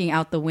you're looking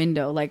out the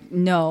window? Like,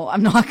 no,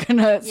 I'm not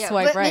gonna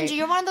swipe but right. Ninja,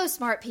 you're one of those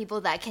smart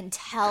people that can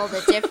tell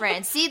the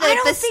difference. See, I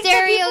don't the think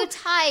that people-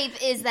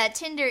 stereotype is that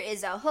Tinder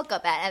is a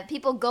hookup app, and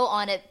people go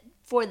on it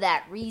for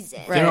that reason.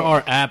 Right. There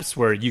are apps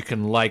where you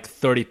can like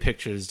 30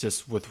 pictures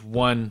just with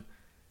one.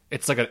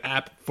 It's like an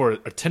app for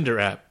a Tinder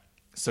app.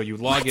 So you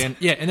log in,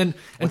 yeah, and then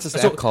What's this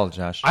so- app called,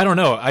 Josh? I don't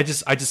know. I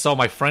just saw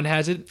my friend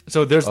has it.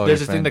 So there's your this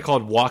thing friend. they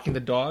called walking the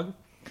dog,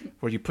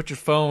 where you put your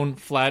phone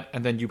flat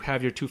and then you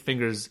have your 2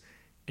 fingers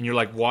and you're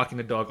like walking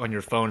the dog on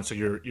your phone. So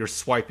you're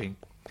swiping.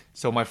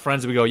 So my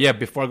friends would go, yeah.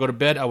 Before I go to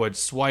bed, I would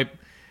swipe.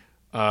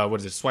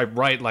 Swipe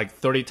right like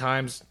 30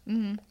 times,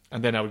 and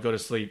then I would go to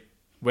sleep.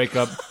 Wake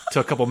up to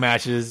a couple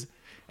matches,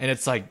 and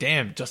it's like,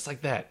 damn, just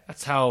like that.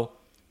 That's how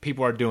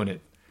people are doing it.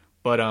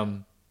 But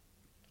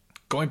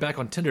going back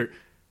on Tinder,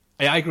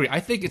 I agree. I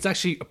think it's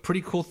actually a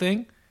pretty cool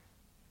thing.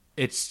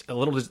 It's a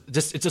little it's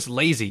just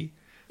lazy.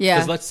 Yeah.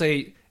 Because let's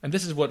say, and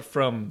this is what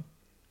from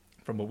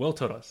what Will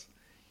told us,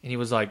 and he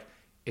was like,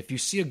 if you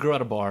see a girl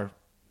at a bar,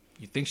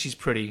 you think she's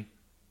pretty,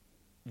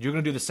 you're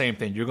gonna do the same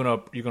thing. You're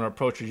gonna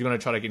approach her. You're gonna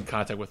try to get in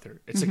contact with her.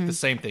 It's like the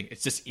same thing.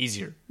 It's just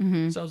easier.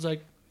 So I was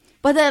like,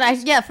 But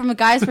then, from a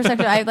guy's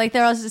perspective, I like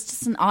there was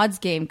just an odds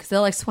game because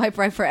they'll like swipe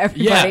right for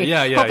everybody,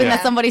 Yeah, hoping yeah.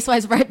 that somebody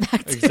swipes right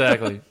back to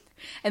exactly. them.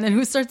 And then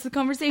who starts the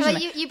conversation?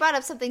 But you brought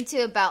up something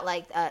too about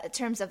like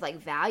terms of like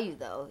value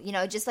though. You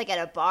know, just like at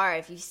a bar,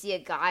 if you see a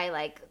guy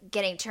like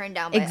getting turned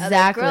down by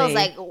Exactly. other girls,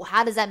 like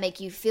how does that make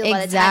you feel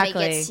by the time it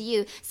Exactly. gets to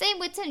you? Same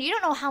with Tinder. You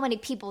don't know how many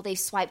people they've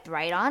swiped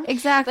right on.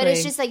 Exactly. But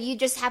it's just like you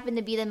just happen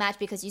to be the match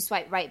because you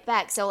swipe right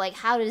back. So like,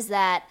 how does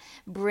that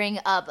bring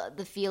up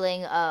the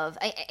feeling of?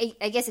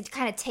 I guess it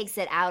kind of takes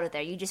it out of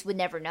there. You just would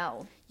never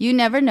know. You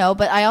never know.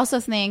 But I also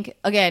think,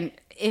 again,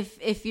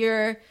 if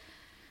you're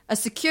a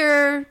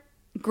secure,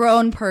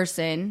 grown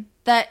person,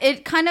 that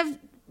it kind of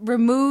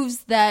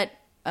removes that,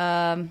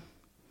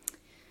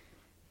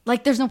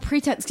 like there's no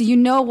pretense because you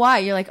know why.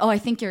 You're like, oh, I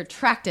think you're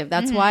attractive.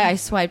 That's why I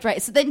swiped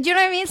right. So then, do you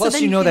know what I mean? Plus, so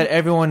then you know can- that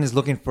everyone is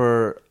looking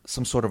for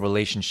some sort of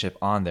relationship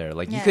on there.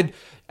 Like, you Yeah. could,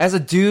 as a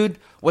dude,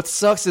 what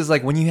sucks is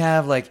like when you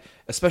have like,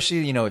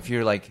 especially, you know, if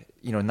you're like,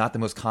 you know, not the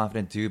most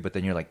confident dude, but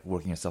then you're like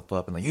working yourself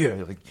up and like, yeah,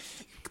 like,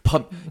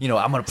 pump, you know,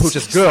 I'm gonna approach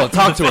this girl and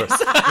talk to her.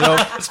 You know,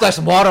 splash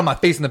some water on my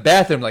face in the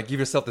bathroom, like give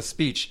yourself the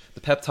speech,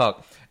 the pep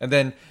talk, and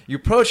then you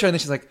approach her, and then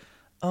she's like,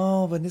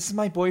 "Oh, but this is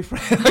my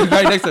boyfriend,"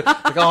 right next to her.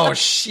 Like, oh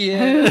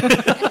shit,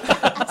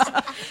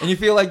 and you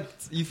feel like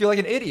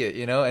an idiot,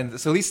 you know. And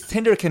so at least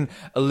Tinder can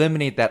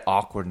eliminate that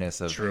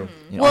awkwardness of, True.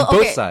 you know, Well, on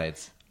both okay.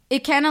 sides.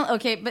 It can,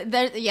 okay, but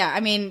there, yeah, I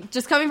mean,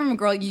 just coming from a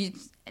girl,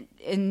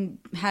 in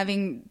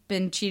having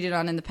been cheated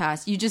on in the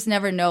past, you just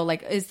never know,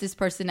 like, is this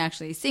person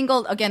actually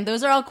single? Again,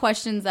 those are all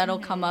questions that'll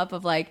come up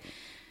of like,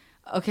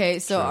 okay,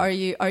 so are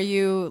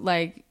you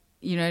like,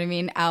 you know what I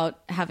mean, out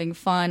having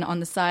fun on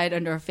the side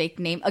under a fake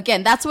name?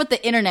 Again, that's what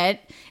the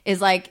internet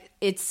is like.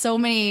 It's so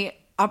many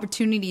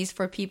opportunities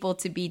for people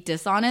to be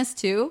dishonest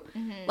too.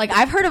 Like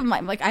I've heard of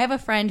I have a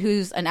friend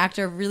who's an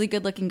actor, really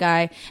good looking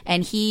guy,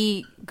 and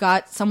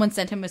someone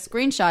sent him a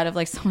screenshot of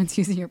like, someone's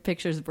using your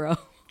pictures, bro,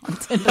 on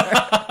Tinder.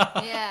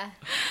 Yeah.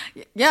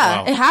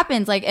 Yeah, Wow. it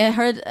happens. Like I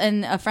heard,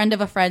 and a friend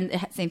of a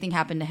friend, same thing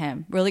happened to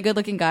him. Really good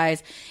looking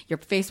guys. Your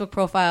Facebook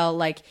profile,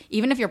 like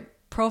even if your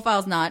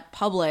profile's not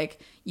public,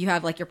 you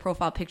have like your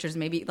profile pictures.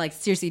 Maybe like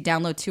seriously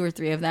download 2 or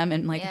 3 of them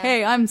and like, Yeah.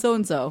 hey, I'm so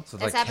and so. So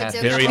That's like happened to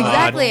a Very couple odd.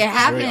 Exactly, it Very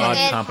happens. odd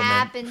It compliment.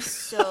 happens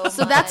so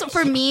So that's much.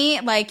 for me.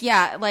 Like,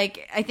 yeah,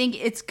 like I think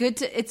it's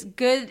good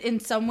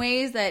in some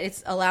ways that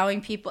it's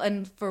allowing people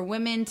and for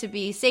women to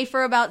be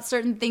safer about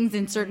certain things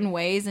in certain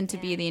ways and to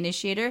be the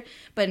initiator.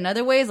 But in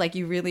other ways, like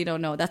you really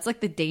don't know. That's like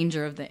the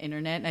danger of the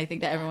internet. And I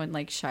think that everyone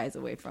like shies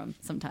away from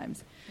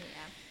sometimes.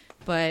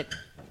 But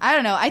I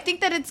don't know. I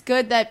think that it's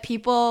good that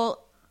people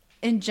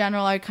in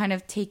general are kind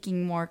of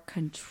taking more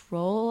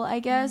control, I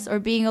guess, or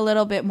being a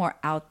little bit more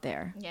out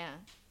there. Yeah.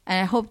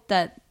 And I hope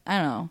that, I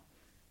don't know,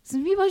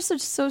 some people are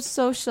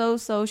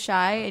so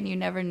shy and you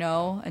never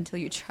know until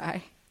you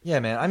try. Yeah,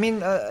 man. I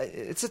mean,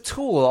 it's a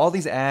tool. All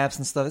these apps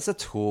and stuff, it's a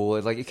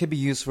tool. Like, it could be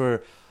used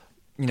for,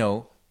 you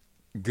know,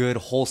 good,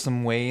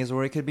 wholesome ways,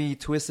 or it could be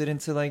twisted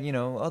into, like, you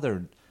know,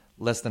 other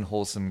less than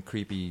wholesome,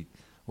 creepy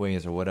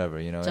ways or whatever,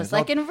 you know. Just It's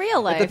like all- in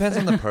real life. It depends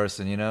on the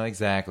person, you know.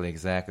 Exactly.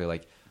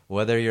 Like,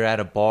 whether you're at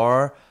a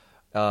bar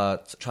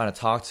trying to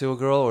talk to a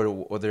girl, or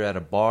whether you're at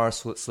a bar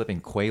slipping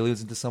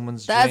Quaaludes into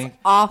someone's That's drink.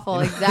 awful. You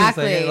know what I'm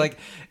Exactly. saying? Like,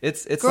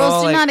 it's Girls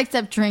all do like, not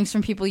accept drinks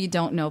from people you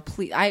don't know.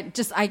 Please, I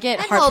get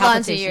And heart hold on to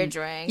palpitations. your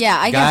drink. Yeah,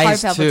 I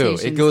guys get heart too.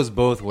 palpitations. It goes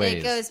both ways.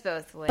 It goes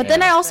both ways. But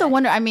then I also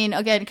wonder. I mean,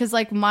 again, because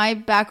like my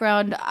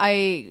background,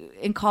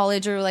 in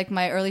college or like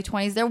my early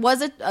 20s, there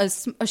was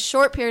a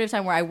short period of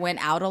time where I went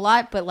out a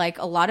lot, but like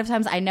a lot of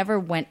times I never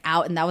went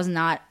out, and that was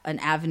not an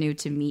avenue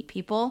to meet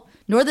people,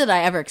 nor did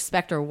I ever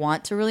expect or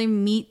want to really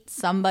meet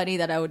somebody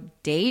that I would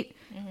date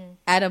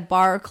at a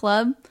bar or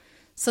club.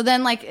 So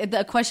then like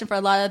the question for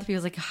a lot of other people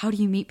is like, how do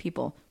you meet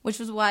people? Which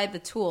was why the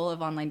tool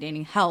of online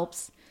dating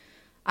helps.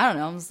 I don't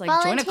know. I was like,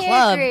 join a Volunteer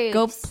club, groups.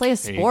 go play a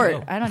There you sport.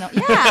 go. I don't know.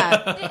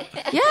 Yeah.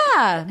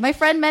 Yeah. My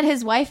friend met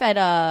his wife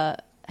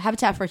at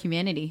Habitat for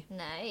Humanity.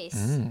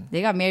 Nice.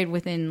 They got married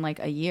within like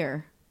a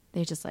year.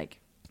 They just like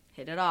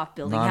hit it off,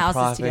 building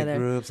houses Nonprofit together.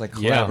 groups like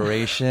Yeah.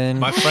 collaboration,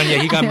 My friend,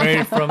 he got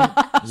married from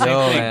same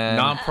Yo, thing, man.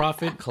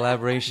 non-profit,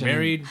 collaboration,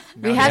 married.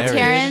 We not have married.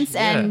 Terrence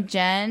Yeah. and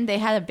Jen. They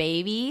had a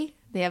baby.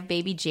 They have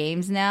baby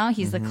James now.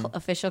 He's the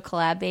official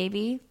collab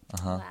baby.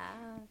 Wow.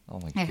 Oh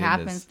my It goodness.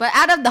 happens. But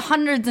out of the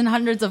hundreds and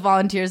hundreds of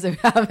volunteers that we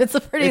have, it's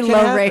a pretty It can low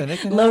happen. It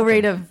can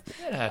rate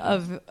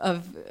happen.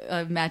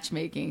 of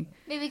matchmaking.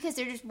 Maybe because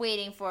they're just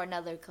waiting for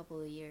another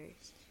couple of years.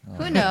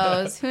 Who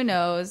knows? Who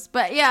knows?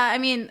 But yeah, I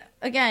mean,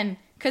 again,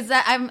 because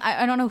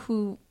I don't know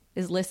who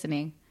is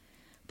listening,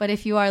 but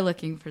if you are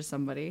looking for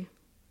somebody,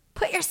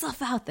 put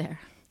yourself out there.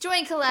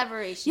 Join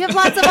collaboration. You have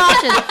lots of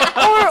options,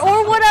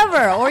 or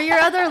whatever, or your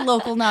other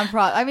local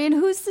nonprofit. I mean,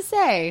 who's to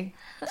say?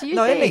 Do you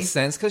No, think? it makes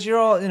sense because you're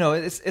all,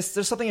 it's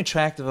there's something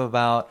attractive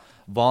about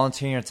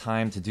volunteering your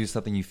time to do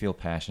something you feel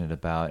passionate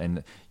about,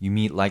 and you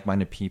meet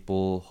like-minded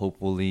people,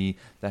 hopefully,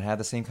 that have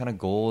the same kind of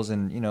goals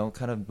and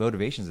kind of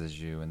motivations as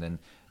you, and then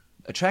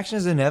attraction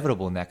is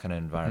inevitable in that kind of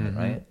environment,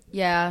 right?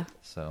 Yeah,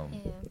 So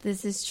Yeah.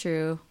 this is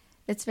true.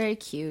 It's very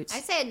cute.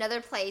 I'd say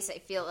another place I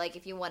feel like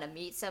if you want to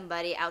meet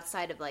somebody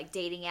outside of like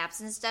dating apps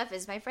and stuff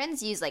is my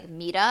friends use like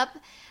Meetup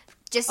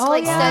just to Oh,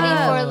 like yeah.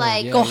 study for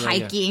like yeah. Go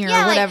hiking or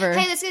whatever. Like,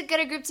 hey, let's get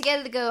a group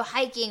together to go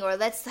hiking, or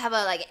let's have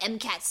a like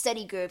MCAT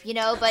study group,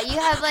 But you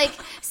have like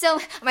so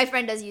my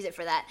friend does use it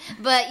for that.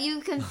 But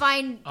you can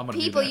find I'm gonna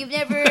do people that. you've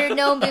never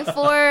known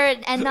before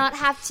and not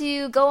have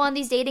to go on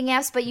these dating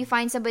apps, but you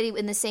find somebody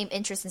in the same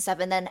interests and stuff,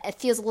 and then it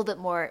feels a little bit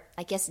more,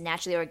 I guess,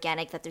 naturally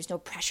organic. That there's no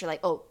pressure, like,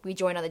 oh, we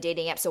joined on the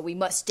dating app, so we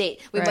must date,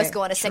 we Right. must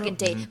go on a second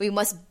date, we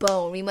must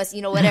bone, we must,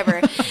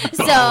 whatever.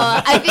 So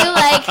I feel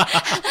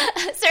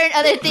like certain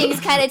other things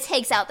kind of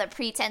takes out the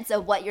pretense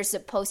of what you're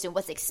supposed to,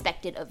 what's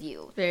expected of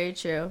you. Very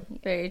true.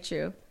 Very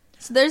true.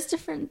 So there's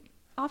different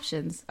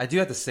options. I do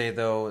have to say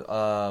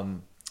though,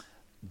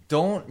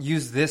 don't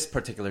use this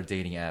particular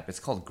dating app. It's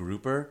called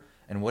Grouper,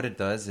 and what it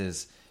does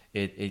is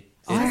it I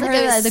It's like heard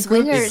a that, the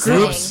group swingers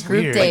groups. thing.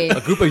 group Weird. date.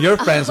 a group of your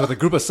friends with a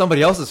group of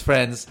somebody else's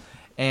friends,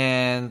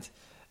 and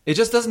it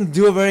just doesn't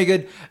do a very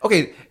good.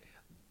 Okay,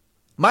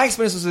 my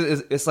experience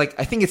is it's like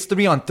I think it's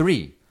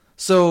 3-on-3.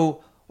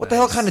 So what the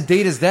hell kind of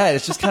date is that?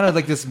 It's just kind of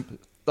like this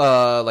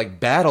like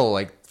battle,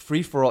 like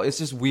free for all. It's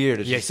just weird.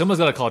 It's Yeah, just, someone's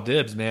got to call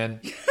dibs,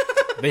 man.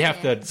 They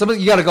have to. somebody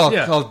you gotta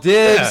Yeah. call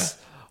dibs. Yeah.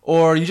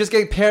 Or you just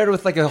get paired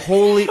with like a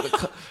wholly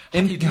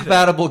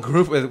incompatible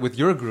group with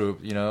your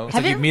group, It's Have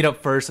like you you- meet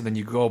up first, and then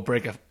you go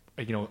break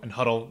and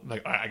huddle.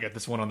 Like, all right, I got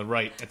this one on the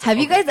right. It's Have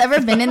like, you okay. guys ever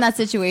been in that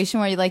situation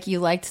where you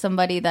liked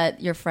somebody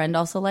that your friend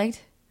also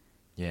liked?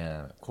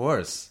 Yeah, of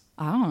course.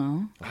 I don't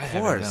know. I Of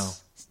haven't, course. no.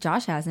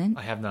 Josh hasn't.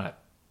 I have not.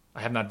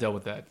 I have not dealt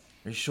with that.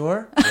 Are you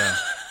sure? Yeah.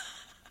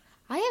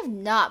 I have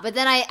not, but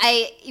then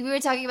we were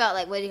talking about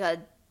like what do you call it?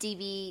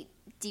 DBNs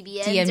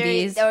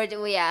DMVs.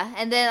 or yeah,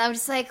 and then I'm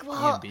just like,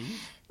 well, DMB?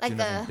 like Do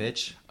the nothing,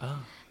 bitch.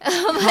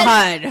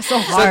 God, so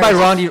Said hard. by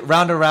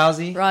Ronda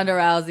Rousey. Ronda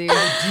Rousey.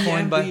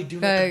 Coined by-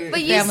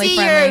 But you Family see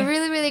friendly. your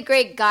really, really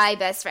great guy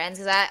best friends,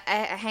 because I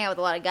hang out with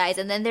a lot of guys,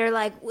 and then they're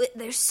like,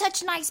 they're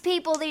such nice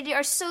people. They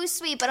are so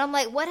sweet. But I'm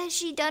like, what has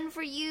she done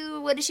for you?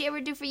 What does she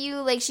ever do for you?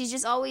 Like, she's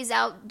just always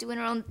out doing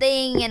her own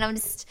thing, and I'm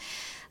just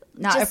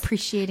Not just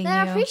appreciating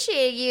not you.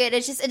 appreciating you. And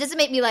it doesn't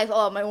make me like,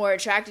 oh, am I more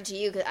attracted to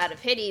you out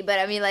of pity? But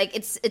I mean, like,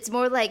 it's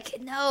more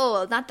like,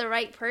 no, not the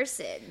right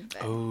person.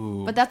 But,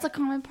 Ooh. But that's a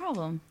common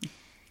problem.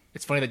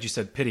 It's funny that you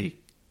said pity.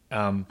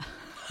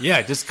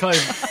 Yeah, just because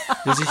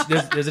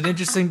there's an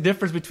interesting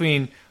difference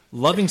between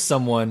loving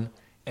someone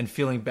and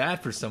feeling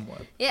bad for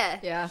someone. yeah,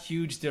 Yeah.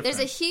 Huge difference.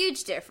 There's a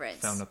huge difference.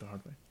 Found out the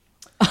hard way.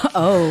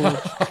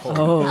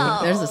 Oh,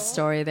 there's a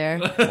story there.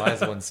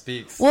 Wise one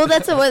speaks. Well,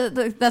 that's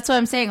what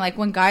I'm saying. Like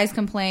when guys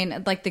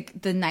complain,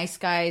 like the nice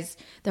guys,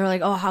 they're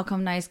like, "Oh, how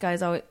come nice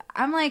guys always?"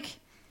 I'm like,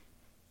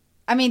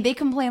 I mean, they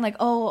complain like,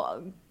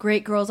 "Oh,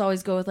 great girls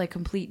always go with like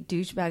complete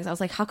douchebags." I was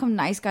like, "How come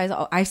nice guys?"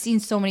 I've seen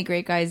so many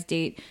great guys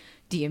date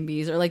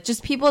DMBs or like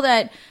just people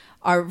that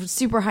are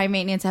super high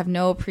maintenance, have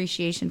no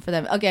appreciation for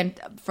them. Again,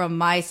 from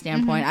my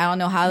standpoint, I don't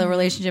know how the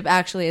relationship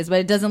actually is, but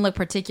it doesn't look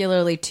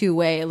particularly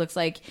two-way. It looks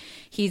like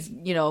he's,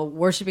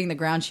 worshiping the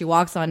ground she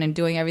walks on and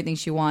doing everything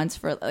she wants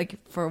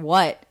for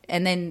what?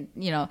 And then,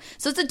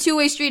 so it's a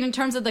two-way street in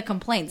terms of the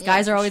complaints. Yeah,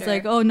 Guys are for always sure.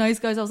 like, oh, nice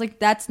guys. I was like,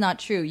 that's not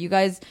true. You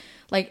guys,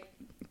 like,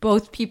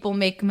 both people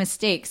make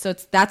mistakes. So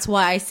that's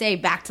why I say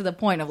back to the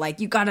point of like,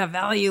 you got to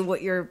value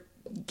what you're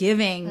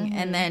giving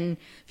and then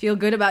feel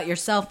good about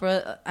yourself.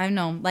 I don't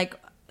know, like,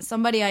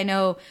 somebody I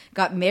know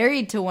got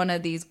married to one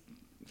of these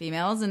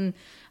females, and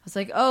I was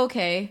like, oh,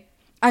 okay.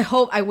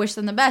 I wish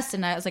them the best.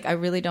 And I was like, I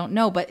really don't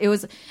know. But it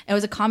was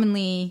a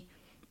commonly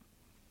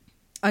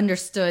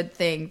understood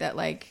thing that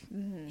like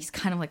he's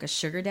kind of like a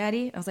sugar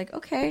daddy. I was like,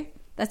 okay,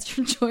 that's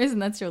your choice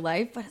and that's your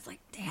life. But it's like,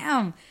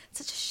 damn, it's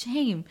such a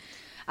shame.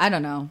 I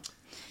don't know.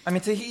 I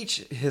mean, to each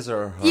his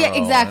or her. Yeah,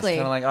 exactly.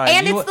 It's like, all right,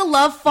 and it's the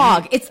love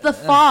fog. It's the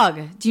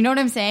fog. Do you know what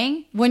I'm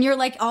saying? When you're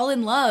like all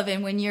in love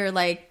and when you're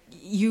like,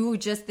 you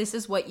just, this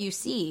is what you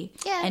see.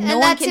 Yeah, and no and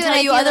one that's can it, tell I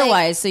you feel like-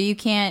 otherwise, so you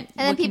can't. And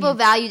then what can people you-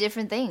 value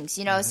different things,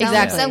 you know. Some,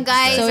 Exactly. some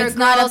guys So or it's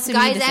not up girls, to me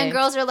guys to and say.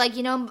 girls are like,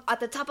 you know, at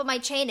the top of my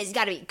chain is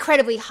got to be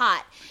incredibly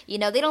hot. You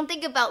know, they don't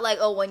think about like,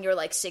 oh, when you're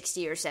like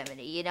 60 or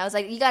 70. You know, it's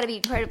like you got to be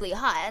incredibly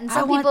hot. And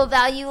some want- people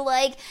value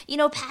like, you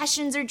know,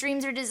 passions or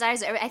dreams or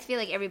desires. I feel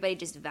like everybody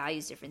just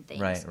values different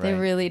things. Right, right. They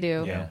really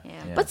do. Yeah.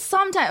 Yeah. But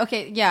sometimes,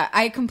 okay, yeah,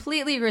 I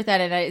completely agree with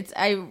that, and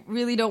I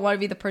really don't want to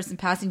be the person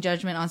passing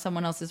judgment on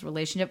someone else's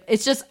relationship.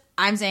 It's just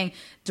I'm saying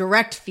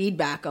direct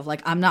feedback of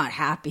like I'm not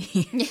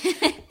happy,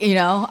 you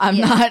know. I'm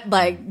not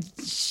like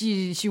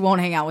she won't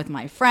hang out with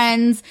my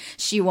friends.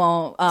 She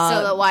won't.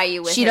 So why are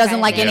you with She her doesn't kind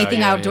of like thing? anything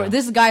Yeah, outdoor. yeah.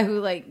 This guy who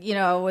like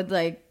would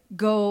like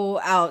go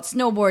out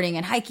snowboarding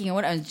and hiking and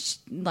whatever.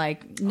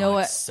 Like no. Oh,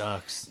 it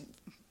sucks.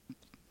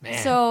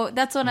 Man. So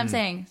that's what I'm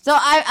saying. So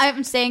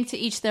I'm saying to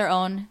each their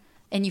own,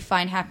 and you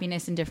find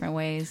happiness in different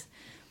ways.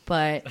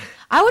 But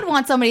I would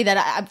want somebody that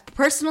I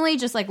personally,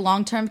 just like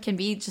long term, can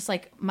be just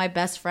like my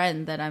best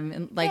friend that I'm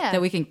in, like Yeah.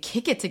 that we can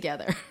kick it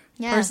together.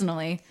 Yeah.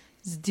 Personally,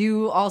 just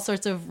do all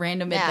sorts of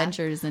random Yeah.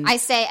 adventures and I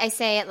say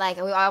it like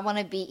I want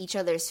to be each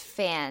other's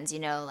fans, you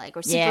know, like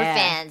we're super Yeah.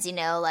 fans, you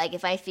know, like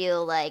if I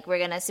feel like we're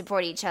gonna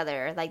support each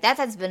other, like that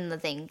has been the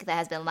thing that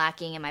has been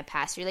lacking in my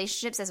past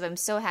relationships. That's why I'm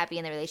so happy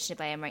in the relationship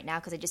I am right now,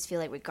 because I just feel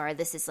like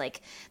regardless, is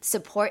like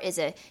support is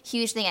a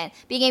huge thing, and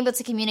being able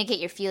to communicate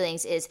your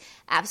feelings is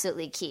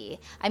absolutely key.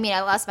 I mean,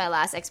 I lost my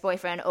last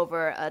ex-boyfriend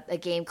over a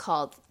game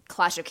called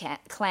Clash of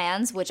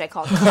Clans, which I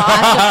call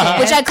COC,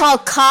 which I call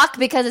COC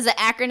because it's an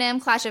acronym,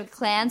 Clash of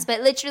Clans.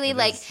 But literally,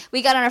 like,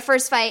 we got on our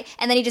first fight,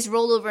 and then he just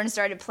rolled over and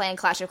started playing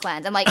Clash of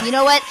Clans. I'm like, you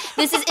know what?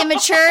 This is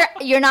immature.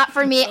 You're not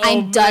for me.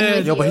 I'm done man.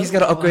 with Yo, you. but he's got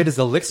to upgrade his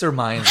elixir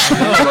mines.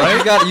 Right?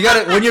 You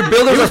got to when your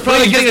builders are Probably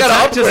free, you getting just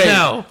got attacked to just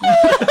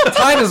upgrade. now.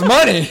 Time is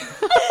money.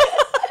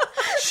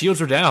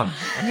 Shields are down.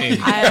 I mean,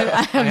 I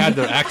had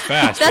to act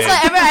fast. That's man.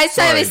 why every time I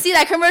Sorry. see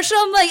that commercial,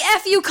 I'm like,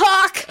 F you,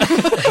 cock.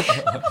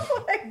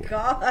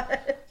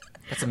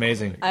 That's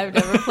amazing. I've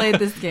never played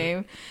this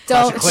game.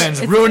 Clash Don't of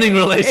Clans ruining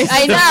relationships.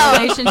 I know.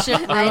 relationship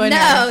ruiner. I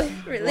know.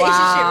 Relationship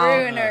Wow.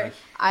 ruiner.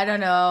 I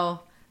don't know.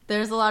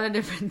 There's a lot of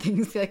different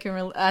things that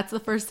can. That's the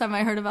first time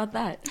I heard about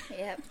that.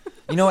 Yep.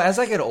 You know, as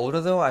I get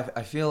older, though,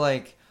 I feel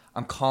like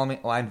I'm calming.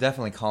 Well, I'm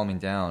definitely calming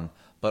down.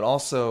 But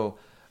also,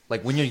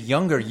 like when you're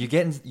younger, you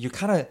tend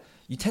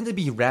to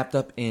be wrapped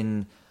up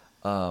in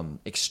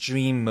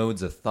extreme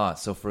modes of thought.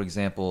 So, for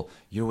example,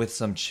 you're with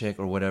some chick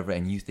or whatever,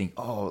 and you think,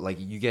 oh, like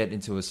you get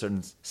into a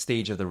certain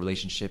stage of the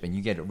relationship, and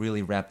you get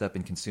really wrapped up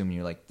in consuming.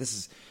 You're like,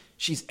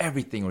 she's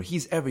everything, or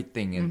he's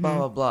everything, and blah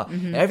blah blah.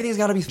 And everything's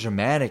got to be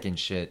dramatic and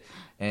shit,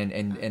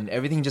 and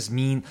everything just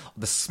mean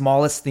the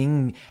smallest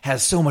thing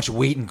has so much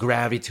weight and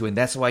gravity to it. And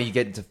that's why you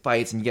get into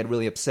fights and you get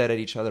really upset at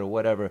each other or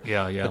whatever.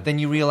 Yeah, yeah. But then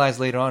you realize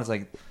later on, it's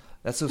like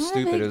that's so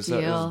stupid. big It was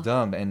deal.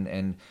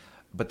 dumb,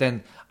 but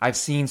then I've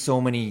seen so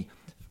many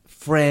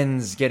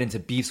friends get into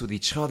beefs with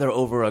each other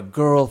over a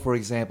girl, for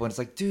example, and it's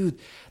like, dude,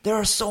 there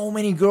are so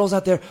many girls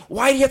out there.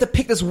 Why do you have to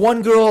pick this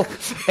one girl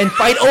and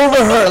fight over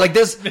her? Like,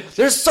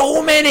 there's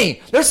so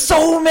many. There's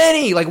so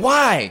many. Like,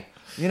 why?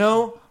 You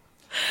know?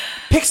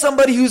 Pick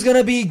somebody who's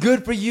gonna be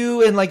good for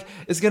you and like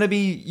it's gonna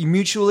be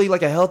mutually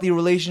like a healthy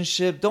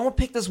relationship. Don't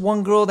pick this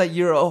one girl that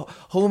your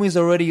homies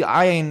already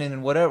eyeing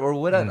and whatever or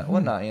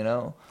whatnot. You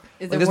know?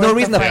 Is Like, it there's no worth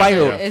reason the to fight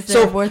friendship? over. Is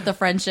there So, worth the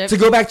friendship? to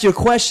go back to your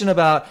question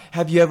about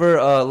have you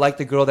ever liked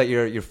the girl that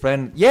your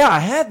friend? Yeah, I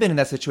have been in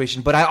that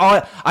situation, but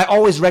I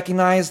always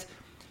recognized,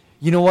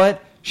 you know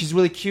what, she's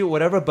really cute,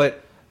 whatever.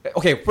 But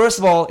okay, first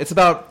of all, it's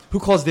about who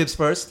calls dibs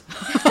first.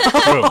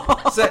 True.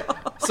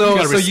 So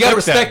you gotta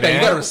respect that. man.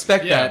 You gotta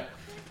respect Yeah. that.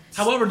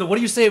 However, what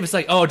do you say if it's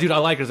like, oh, dude, I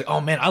like her? It's like, oh,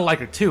 man, I like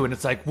her too. And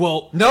it's like,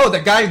 well, No, the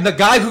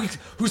guy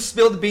who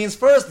spilled the beans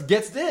first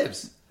gets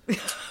dibs.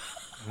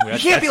 You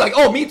can't be like,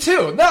 oh, me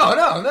too.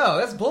 No,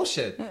 that's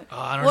bullshit.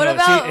 I don't what know.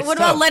 about See, it's what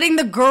about tough. letting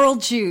the girl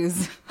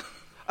choose?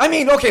 I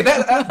mean, okay,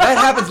 that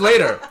happens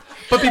later.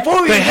 But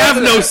before we They even get have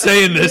to no that,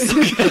 say in this.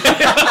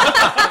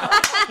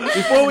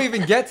 before we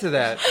even get to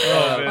that,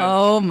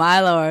 Oh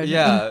my lord!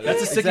 yeah,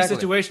 That's a sticky exactly.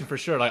 situation for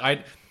sure.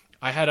 Like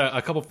I had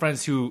a couple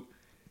friends who,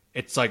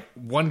 it's like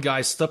one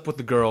guy slept with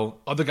the girl,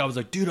 other guy was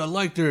like, dude, I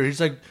liked her. He's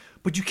like,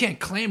 but you can't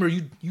claim her.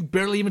 You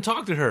barely even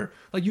talked to her.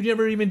 Like you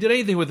never even did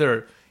anything with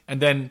her. And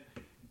then,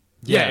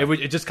 Yeah.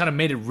 it just kind of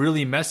made it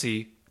really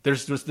messy. They're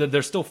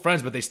still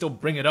friends, but they still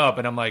bring it up,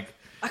 and I'm like,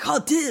 I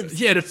call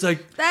dibs. yeah, it's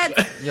like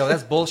That's Yo,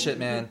 that's bullshit,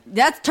 man.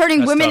 turning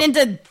That's women tough.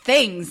 into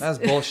things. That's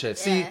bullshit.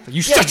 See,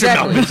 you shut your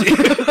mouth.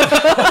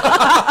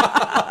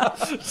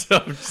 So,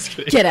 I'm just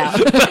kidding. Get out.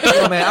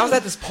 Yo, man, I was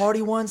at this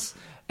party once,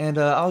 and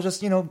I was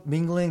just,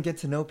 mingling, get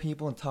to know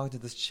people, and talk to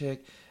this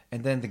chick.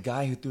 And then the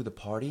guy who threw the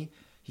party,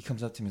 he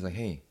comes up to me, he's like,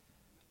 hey,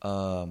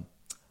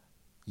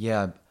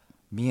 yeah,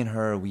 me and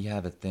her, we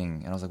have a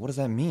thing. And I was like, what does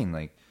that mean?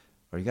 Like,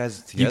 are you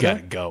guys together? You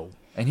gotta go.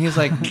 And he was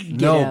like,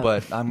 no, out.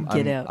 but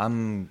Get out.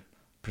 I'm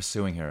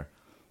pursuing her.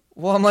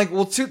 Well, I'm like,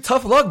 well,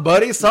 tough luck,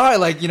 buddy. Sorry,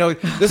 like, you know,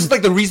 this is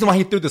like the reason why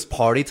he threw this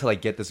party to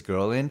like get this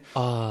girl in.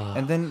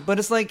 And then, but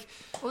it's like,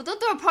 Well,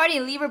 don't throw a party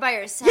and leave her by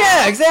herself.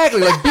 yeah,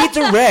 exactly. Like, be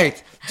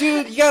direct,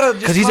 dude. You gotta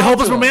Because he's a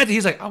hopeless romantic.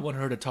 He's like, I want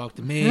her to talk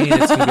to me.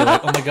 And it's gonna be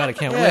like, oh my god, I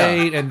can't Yeah.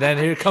 wait. And then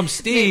here comes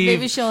Steve.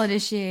 Maybe she'll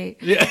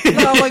initiate. No,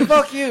 I'm like,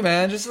 fuck you,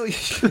 man. Just like,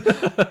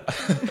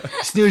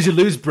 Snooze, you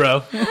lose,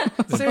 bro.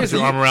 seriously, Put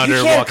your arm around you her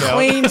and can't walk out.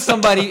 claim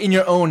somebody in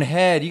your own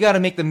head. You got to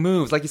make the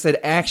moves, like you said.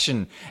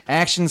 Action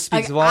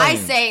speaks Like, I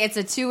volumes. say it's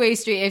a two-way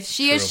street. If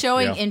she is True,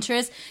 showing yeah.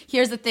 interest,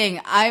 here's the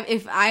thing: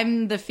 if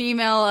I'm the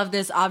female of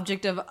this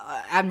object of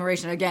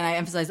admiration, again, I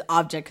emphasize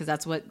object because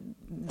that's what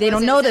they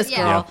don't know. This Yeah.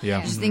 girl, Yeah,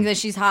 yeah. she thinks that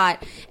she's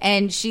hot,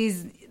 and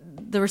she's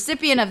the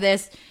recipient of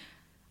this.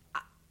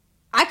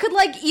 I could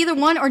like either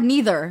one or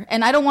neither,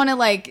 and I don't want to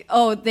like.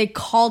 Oh, they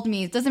called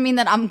me. It doesn't mean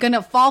that I'm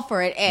gonna fall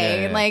for it.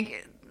 Yeah.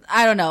 Like.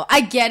 I don't know.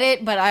 I get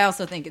it, but I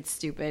also think it's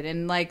stupid.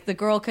 And like the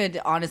girl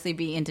could honestly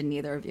be into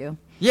neither of you.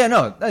 Yeah,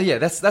 no, yeah,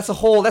 that's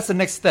the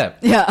next step.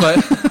 Yeah. But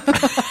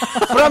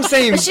what I'm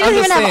saying, But she I'm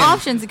doesn't just even saying, have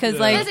options because As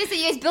like I say,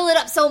 you guys build it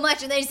up so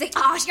much, and then you just like,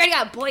 oh, she already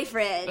got a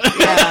boyfriend.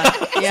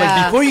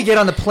 yeah. Before you get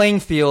on the playing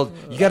field,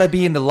 you got to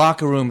be in the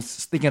locker room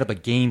thinking up a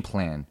game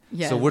plan.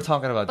 Yeah. So we're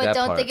talking about But that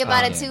don't part. think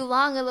about it Yeah. too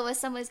long, otherwise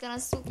somebody's gonna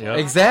swoop. Yeah. her.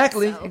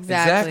 Exactly. So-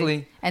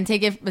 Exactly. And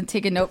take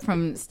a note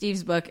from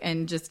Steve's book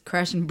and just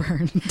crash and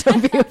burn.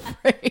 Don't be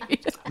afraid.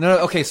 No,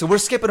 okay, so we're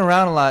skipping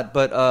around a lot,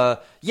 but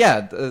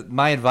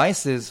my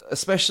advice is,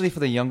 especially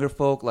for the younger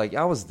folk, like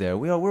I was there,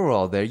 we were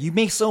all there. You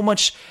make so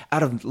much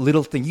out of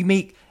little things. You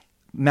make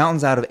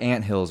mountains out of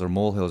anthills or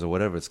molehills or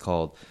whatever it's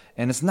called,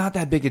 and it's not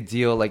that big a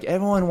deal. Like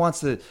everyone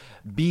wants to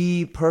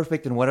be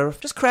perfect and whatever.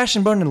 Just crash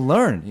and burn and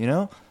learn. You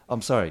know?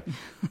 I'm sorry.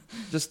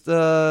 Just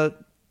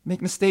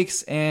make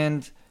mistakes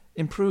and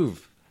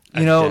improve.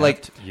 You know,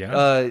 Adapt,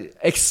 like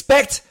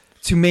expect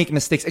to make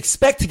mistakes.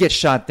 Expect to get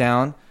shot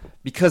down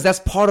because that's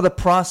part of the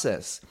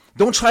process.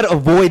 Don't try to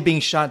avoid being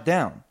shot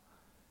down.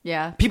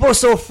 Yeah. People are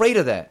so afraid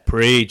of that,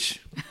 Preach.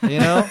 you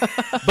know?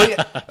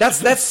 But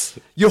that's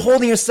you're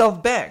holding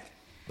yourself back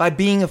by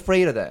being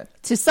afraid of that.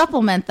 To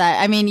supplement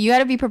that, I mean, you got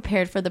to be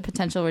prepared for the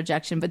potential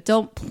rejection, but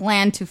don't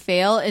plan to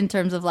fail in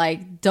terms of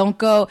like, don't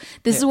go.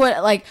 This is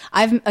what like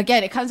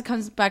it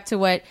comes back to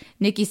what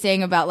Nikki's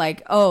saying about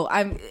like, oh,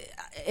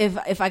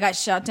 if I got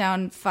shot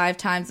down 5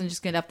 times, I'm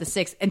just gonna up the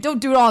 6th, and don't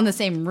do it all in the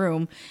same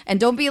room, and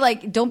don't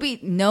be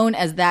known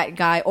as that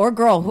guy or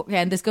girl.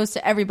 And this goes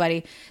to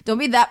everybody. Don't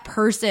be that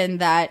person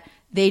that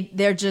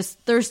they're just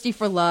thirsty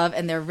for love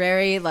and they're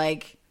very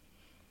like,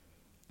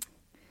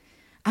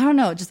 I don't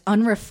know, just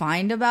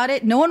unrefined about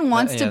it. No one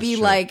wants to yeah, be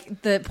sure.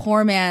 like the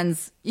poor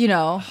man's, you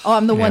know, oh,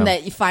 I'm the one Yeah.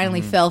 that you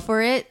finally fell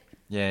for it.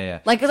 Yeah.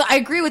 Like, I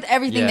agree with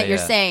everything Yeah, that you're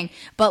yeah. saying,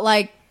 but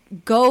like,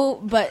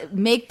 but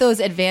make those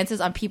advances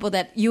on people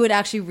that you would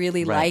actually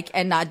really Right. like,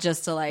 and not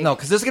just to like No,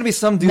 because there's gonna be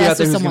some dude mess out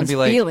there with who's gonna someone's be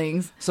like,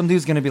 feelings. some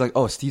dude's gonna be like,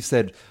 oh, Steve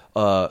said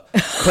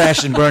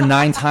crash and burn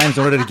 9 times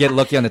in order to get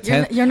lucky on the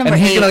 10th. you're number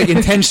and he's 8. gonna like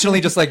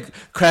intentionally just like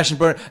crash and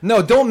burn.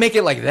 No, don't make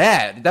it like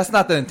that. That's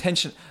not the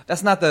intention.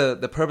 That's not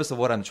the purpose of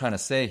what I'm trying to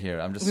say here.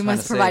 I'm just We trying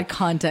must to provide say,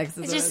 context.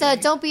 It's just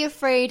don't be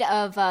afraid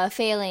of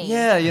failing.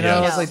 yeah, you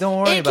know, Yeah. it's like don't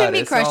worry It about can be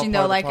it. It's all crushing part though.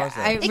 of the Like process.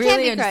 I It can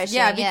really be understand. crushing,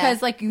 Yeah, yeah.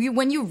 because like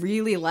when you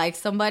really like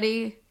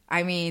somebody,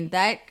 I mean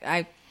that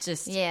I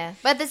just Yeah,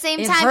 but at the same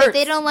It time, hurts. if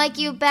they don't like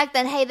you back,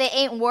 then hey, they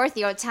ain't worth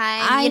your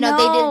time. I you know, know,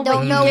 they don't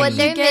but know what you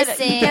they're get,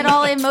 missing. You get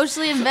all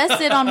emotionally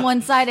invested on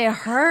one side. It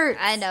hurts.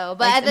 I know,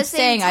 but Like, at the I'm same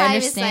saying, I time,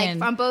 it's like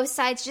understand. on both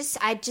sides.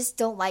 I just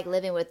don't like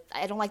living with.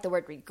 I don't like the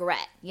word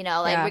regret. You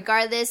know, like Yeah.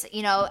 regardless,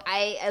 you know,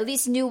 I at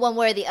least knew one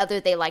way or the other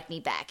they liked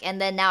me back,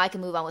 and then now I can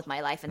move on with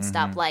my life and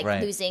stop like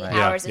Right, losing right.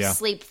 hours Yeah, of yeah.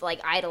 sleep,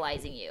 like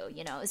idolizing you.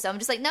 You know, so I'm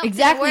just like, no,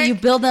 Exactly. You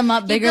build them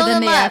up You bigger build than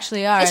them they up.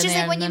 actually are. It's and just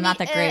like when they're you not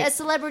meet that great. a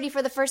celebrity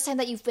for the first time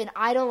that you've been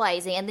idolizing,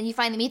 and then you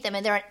finally meet them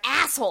and they're an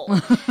asshole,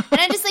 and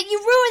I'm just like, you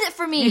ruined it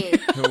for me.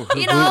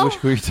 You know.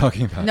 Who are you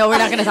talking about? No, we're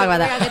not going to talk about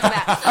We're not that.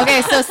 gonna get to that.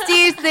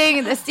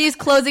 Okay, so Steve's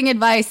closing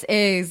advice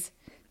is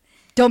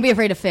don't be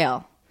afraid to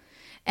fail.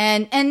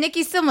 And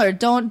Nikki's similar.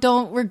 Don't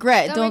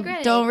regret. Don't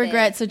regret Don't anything.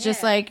 regret. So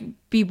just Yeah. like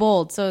be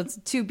bold. So it's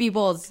 2 be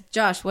bold.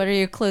 Josh, what are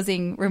your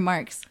closing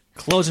remarks?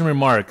 Closing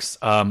remarks.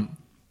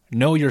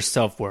 Know your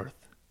self-worth.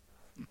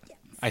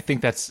 I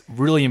think that's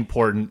really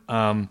important.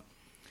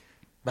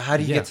 But how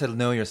do you Yeah. get to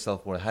know your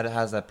self-worth? How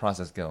does that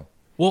process go?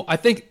 Well, I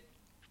think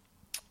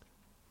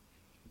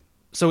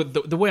so.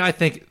 The way I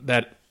think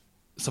that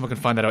someone can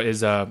find that out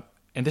is, and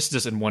this is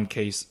just in one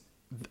case.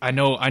 I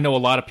know a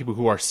lot of people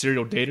who are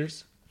serial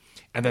daters,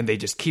 and then they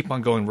just keep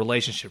on going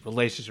relationship,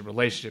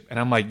 and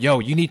I'm like, yo,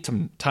 you need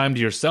some time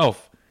to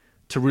yourself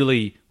to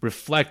really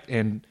reflect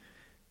and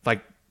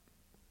like,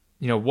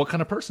 you know, what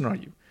kind of person are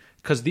you?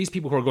 Because these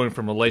people who are going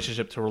from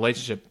relationship to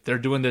relationship, they're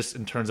doing this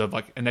in terms of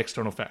like an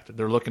external factor.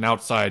 They're looking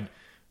outside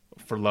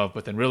for love,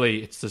 but then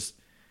really it's just,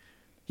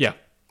 yeah,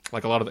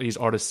 like a lot of these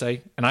artists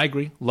say, and I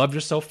agree, love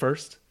yourself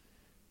first,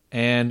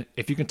 And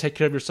if you can take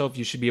care of yourself,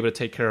 you should be able to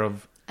take care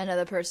of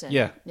Another person.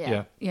 yeah.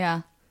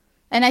 Yeah.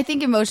 And I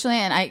think emotionally,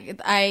 and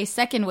I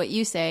second what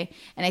you say,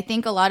 and I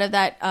think a lot of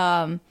that,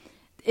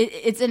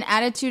 it's an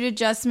attitude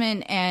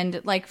adjustment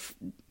and like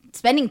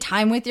spending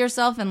time with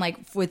yourself and like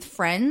with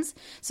friends.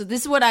 So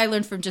this is what I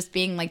learned from just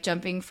being like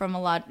jumping from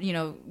a lot, you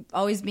know,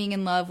 always being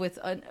in love with,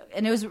 and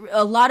it was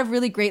a lot of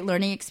really great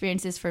learning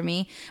experiences for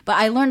me. But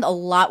I learned a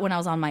lot when I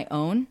was on my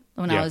own,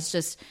 when I was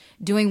just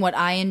doing what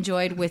I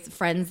enjoyed with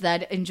friends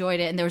that enjoyed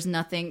it, and there was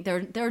nothing,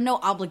 there are no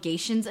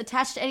obligations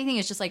attached to anything.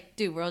 It's just like,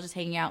 dude, we're all just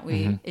hanging out.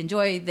 We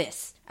enjoy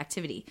this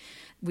activity.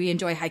 We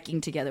enjoy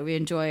hiking together. We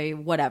enjoy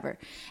whatever.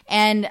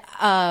 And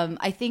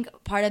I think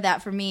part of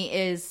that for me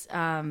is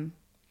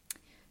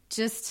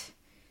just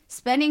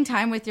spending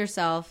time with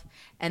yourself,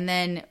 and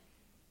then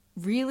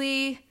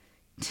really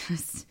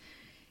just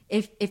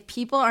if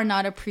people are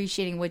not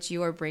appreciating what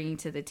you are bringing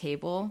to the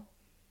table,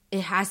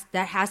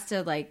 that has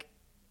to like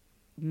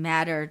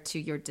matter to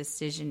your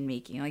decision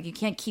making. Like you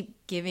can't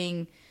keep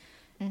giving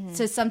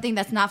to something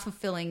that's not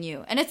fulfilling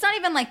you. And it's not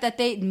even like that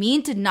they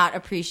mean to not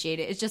appreciate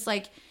it. It's just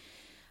like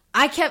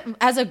I kept,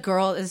 as a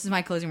girl, this is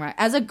my closing remark,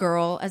 as a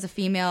girl, as a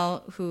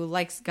female who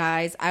likes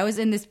guys, I was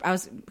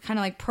kind of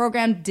like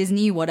programmed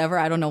Disney, whatever,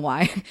 I don't know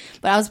why,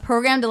 but I was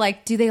programmed to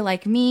like, do they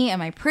like me?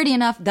 Am I pretty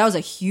enough? That was a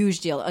huge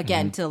deal,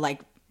 again, to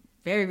like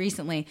very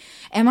recently.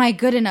 Am I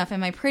good enough?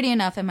 Am I pretty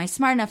enough? Am I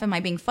smart enough? Am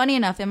I being funny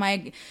enough? Can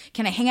I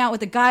hang out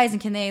with the guys,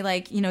 and can they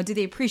like, you know, do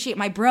they appreciate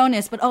my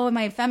broness? But am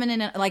I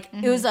feminine? Like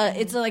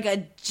it's like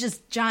a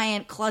just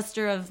giant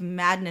cluster of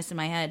madness in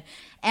my head.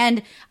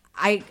 And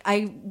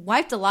I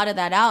wiped a lot of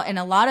that out, and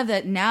a lot of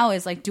it now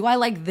is like, do I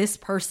like this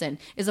person?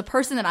 Is a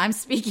person that I'm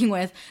speaking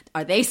with,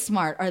 are they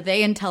smart? Are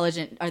they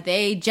intelligent? Are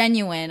they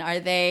genuine? Are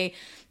they,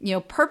 you know,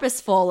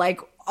 purposeful?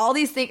 Like all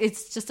these things,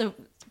 it's just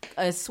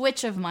a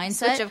switch of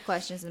mindset. Switch of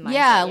questions in mindset.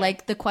 Yeah,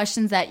 like the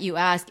questions that you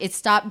ask, it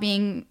stopped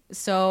being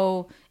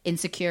so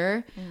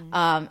insecure.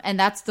 And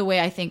that's the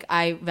way I think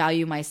I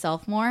value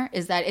myself more,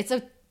 is that it's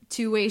a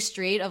two-way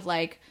street of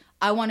like,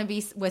 I want to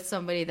be with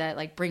somebody that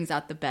like brings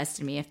out the best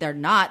in me. If they're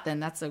not,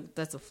 then that's a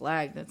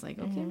flag. That's like,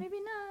 okay, maybe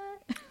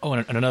not. Oh,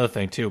 and another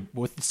thing too,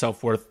 with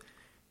self-worth,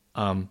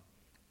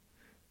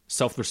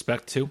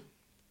 self-respect too.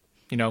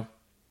 You know,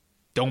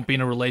 don't be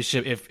in a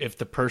relationship if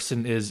the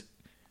person is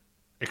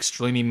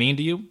extremely mean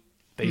to you.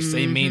 They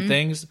say mean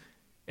things.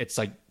 It's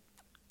like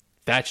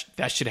that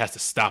shit has to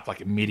stop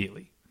like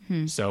immediately.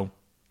 So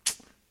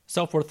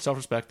self-worth,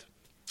 self-respect.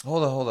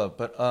 Hold up.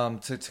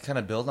 But to kind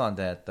of build on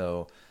that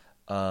though,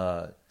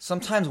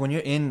 sometimes when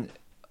you're in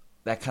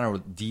that kind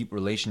of deep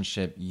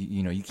relationship,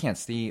 you know, you can't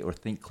see or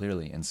think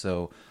clearly. And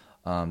so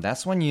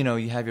that's when, you know,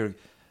 you have your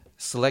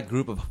select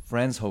group of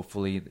friends,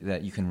 hopefully,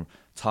 that you can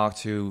talk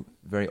to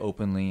very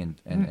openly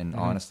and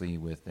honestly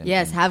with. And,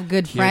 yes, and have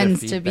good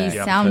friends to be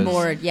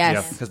soundboard.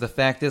 Yes. Because the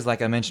fact is,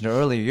 like I mentioned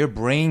earlier, your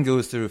brain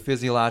goes through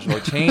physiological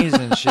changes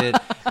and shit.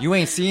 You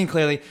ain't seeing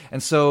clearly.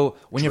 And so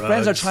when your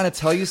friends are trying to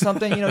tell you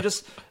something, you know,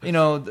 just, you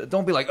know,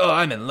 don't be like, oh,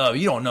 I'm in love.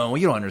 You don't know.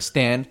 You don't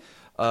understand.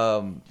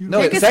 No,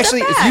 it's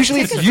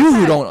usually you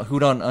who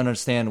don't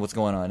understand what's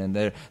going on, and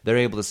they're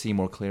able to see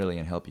more clearly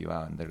and help you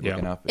out, and they're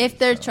looking out for you. If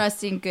they're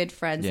trusting good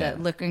friends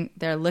that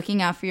they're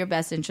looking out for your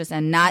best interest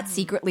and not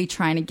secretly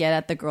trying to get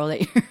at the girl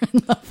that you're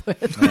in love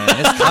with. Man,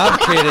 it's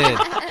complicated.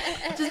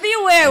 Just be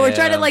aware. We're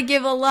trying to like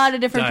give a lot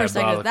of different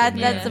perspectives.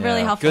 That's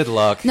really helpful. Good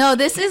luck. No,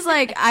 this is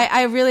like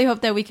I really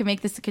hope that we can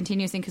make this a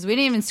continuous thing, because we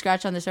didn't even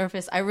scratch on the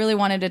surface. I really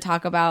wanted to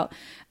talk about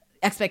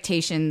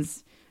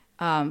expectations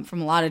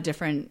from a lot of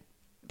different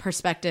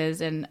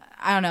perspectives, and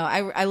I don't know,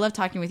 I love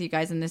talking with you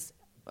guys, and this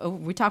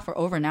we talked for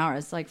over an hour.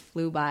 It's like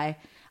flew by,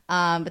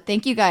 but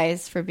thank you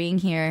guys for being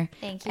here.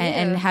 Thank you.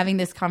 and having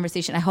this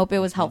conversation. I hope it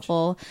was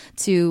helpful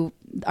to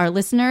our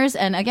listeners,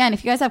 and again,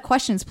 if you guys have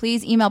questions,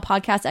 please email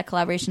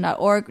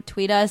podcast@collaboration.org,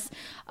 tweet us.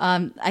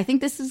 I think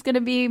this is going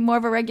to be more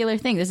of a regular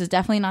thing. This is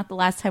definitely not the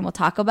last time we'll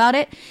talk about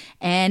it,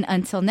 and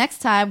until next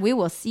time, we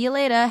will see you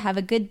later. Have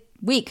a good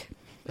week.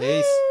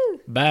 Peace.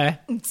 Bye.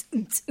 Boots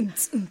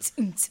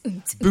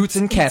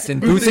and caps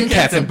and boots and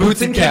caps and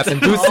boots and caps and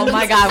boots. Oh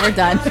my God, we're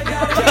done.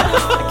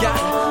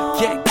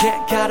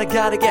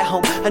 Gotta get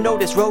home. I know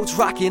this road's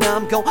rocky and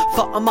I'm gon'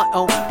 fall on my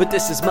own, but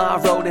this is my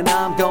road and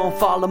I'm gon'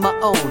 follow my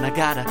own. I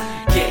gotta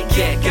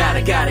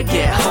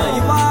get home.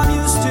 You I'm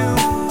used to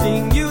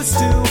being used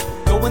to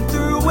going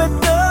through with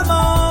the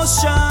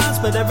motions,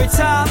 but every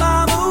time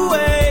I'm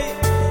away,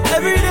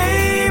 every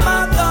day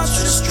my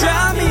thoughts just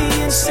drive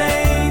me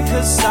insane.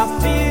 'Cause I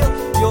feel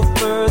you're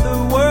further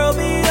world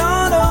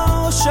beyond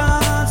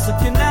oceans,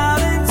 looking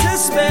out into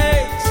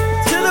space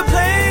to the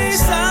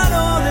place I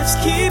know that's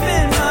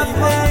keeping my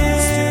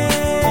pace.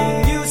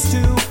 Being used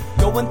to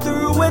going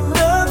through with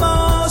the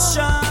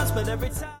motions, but every time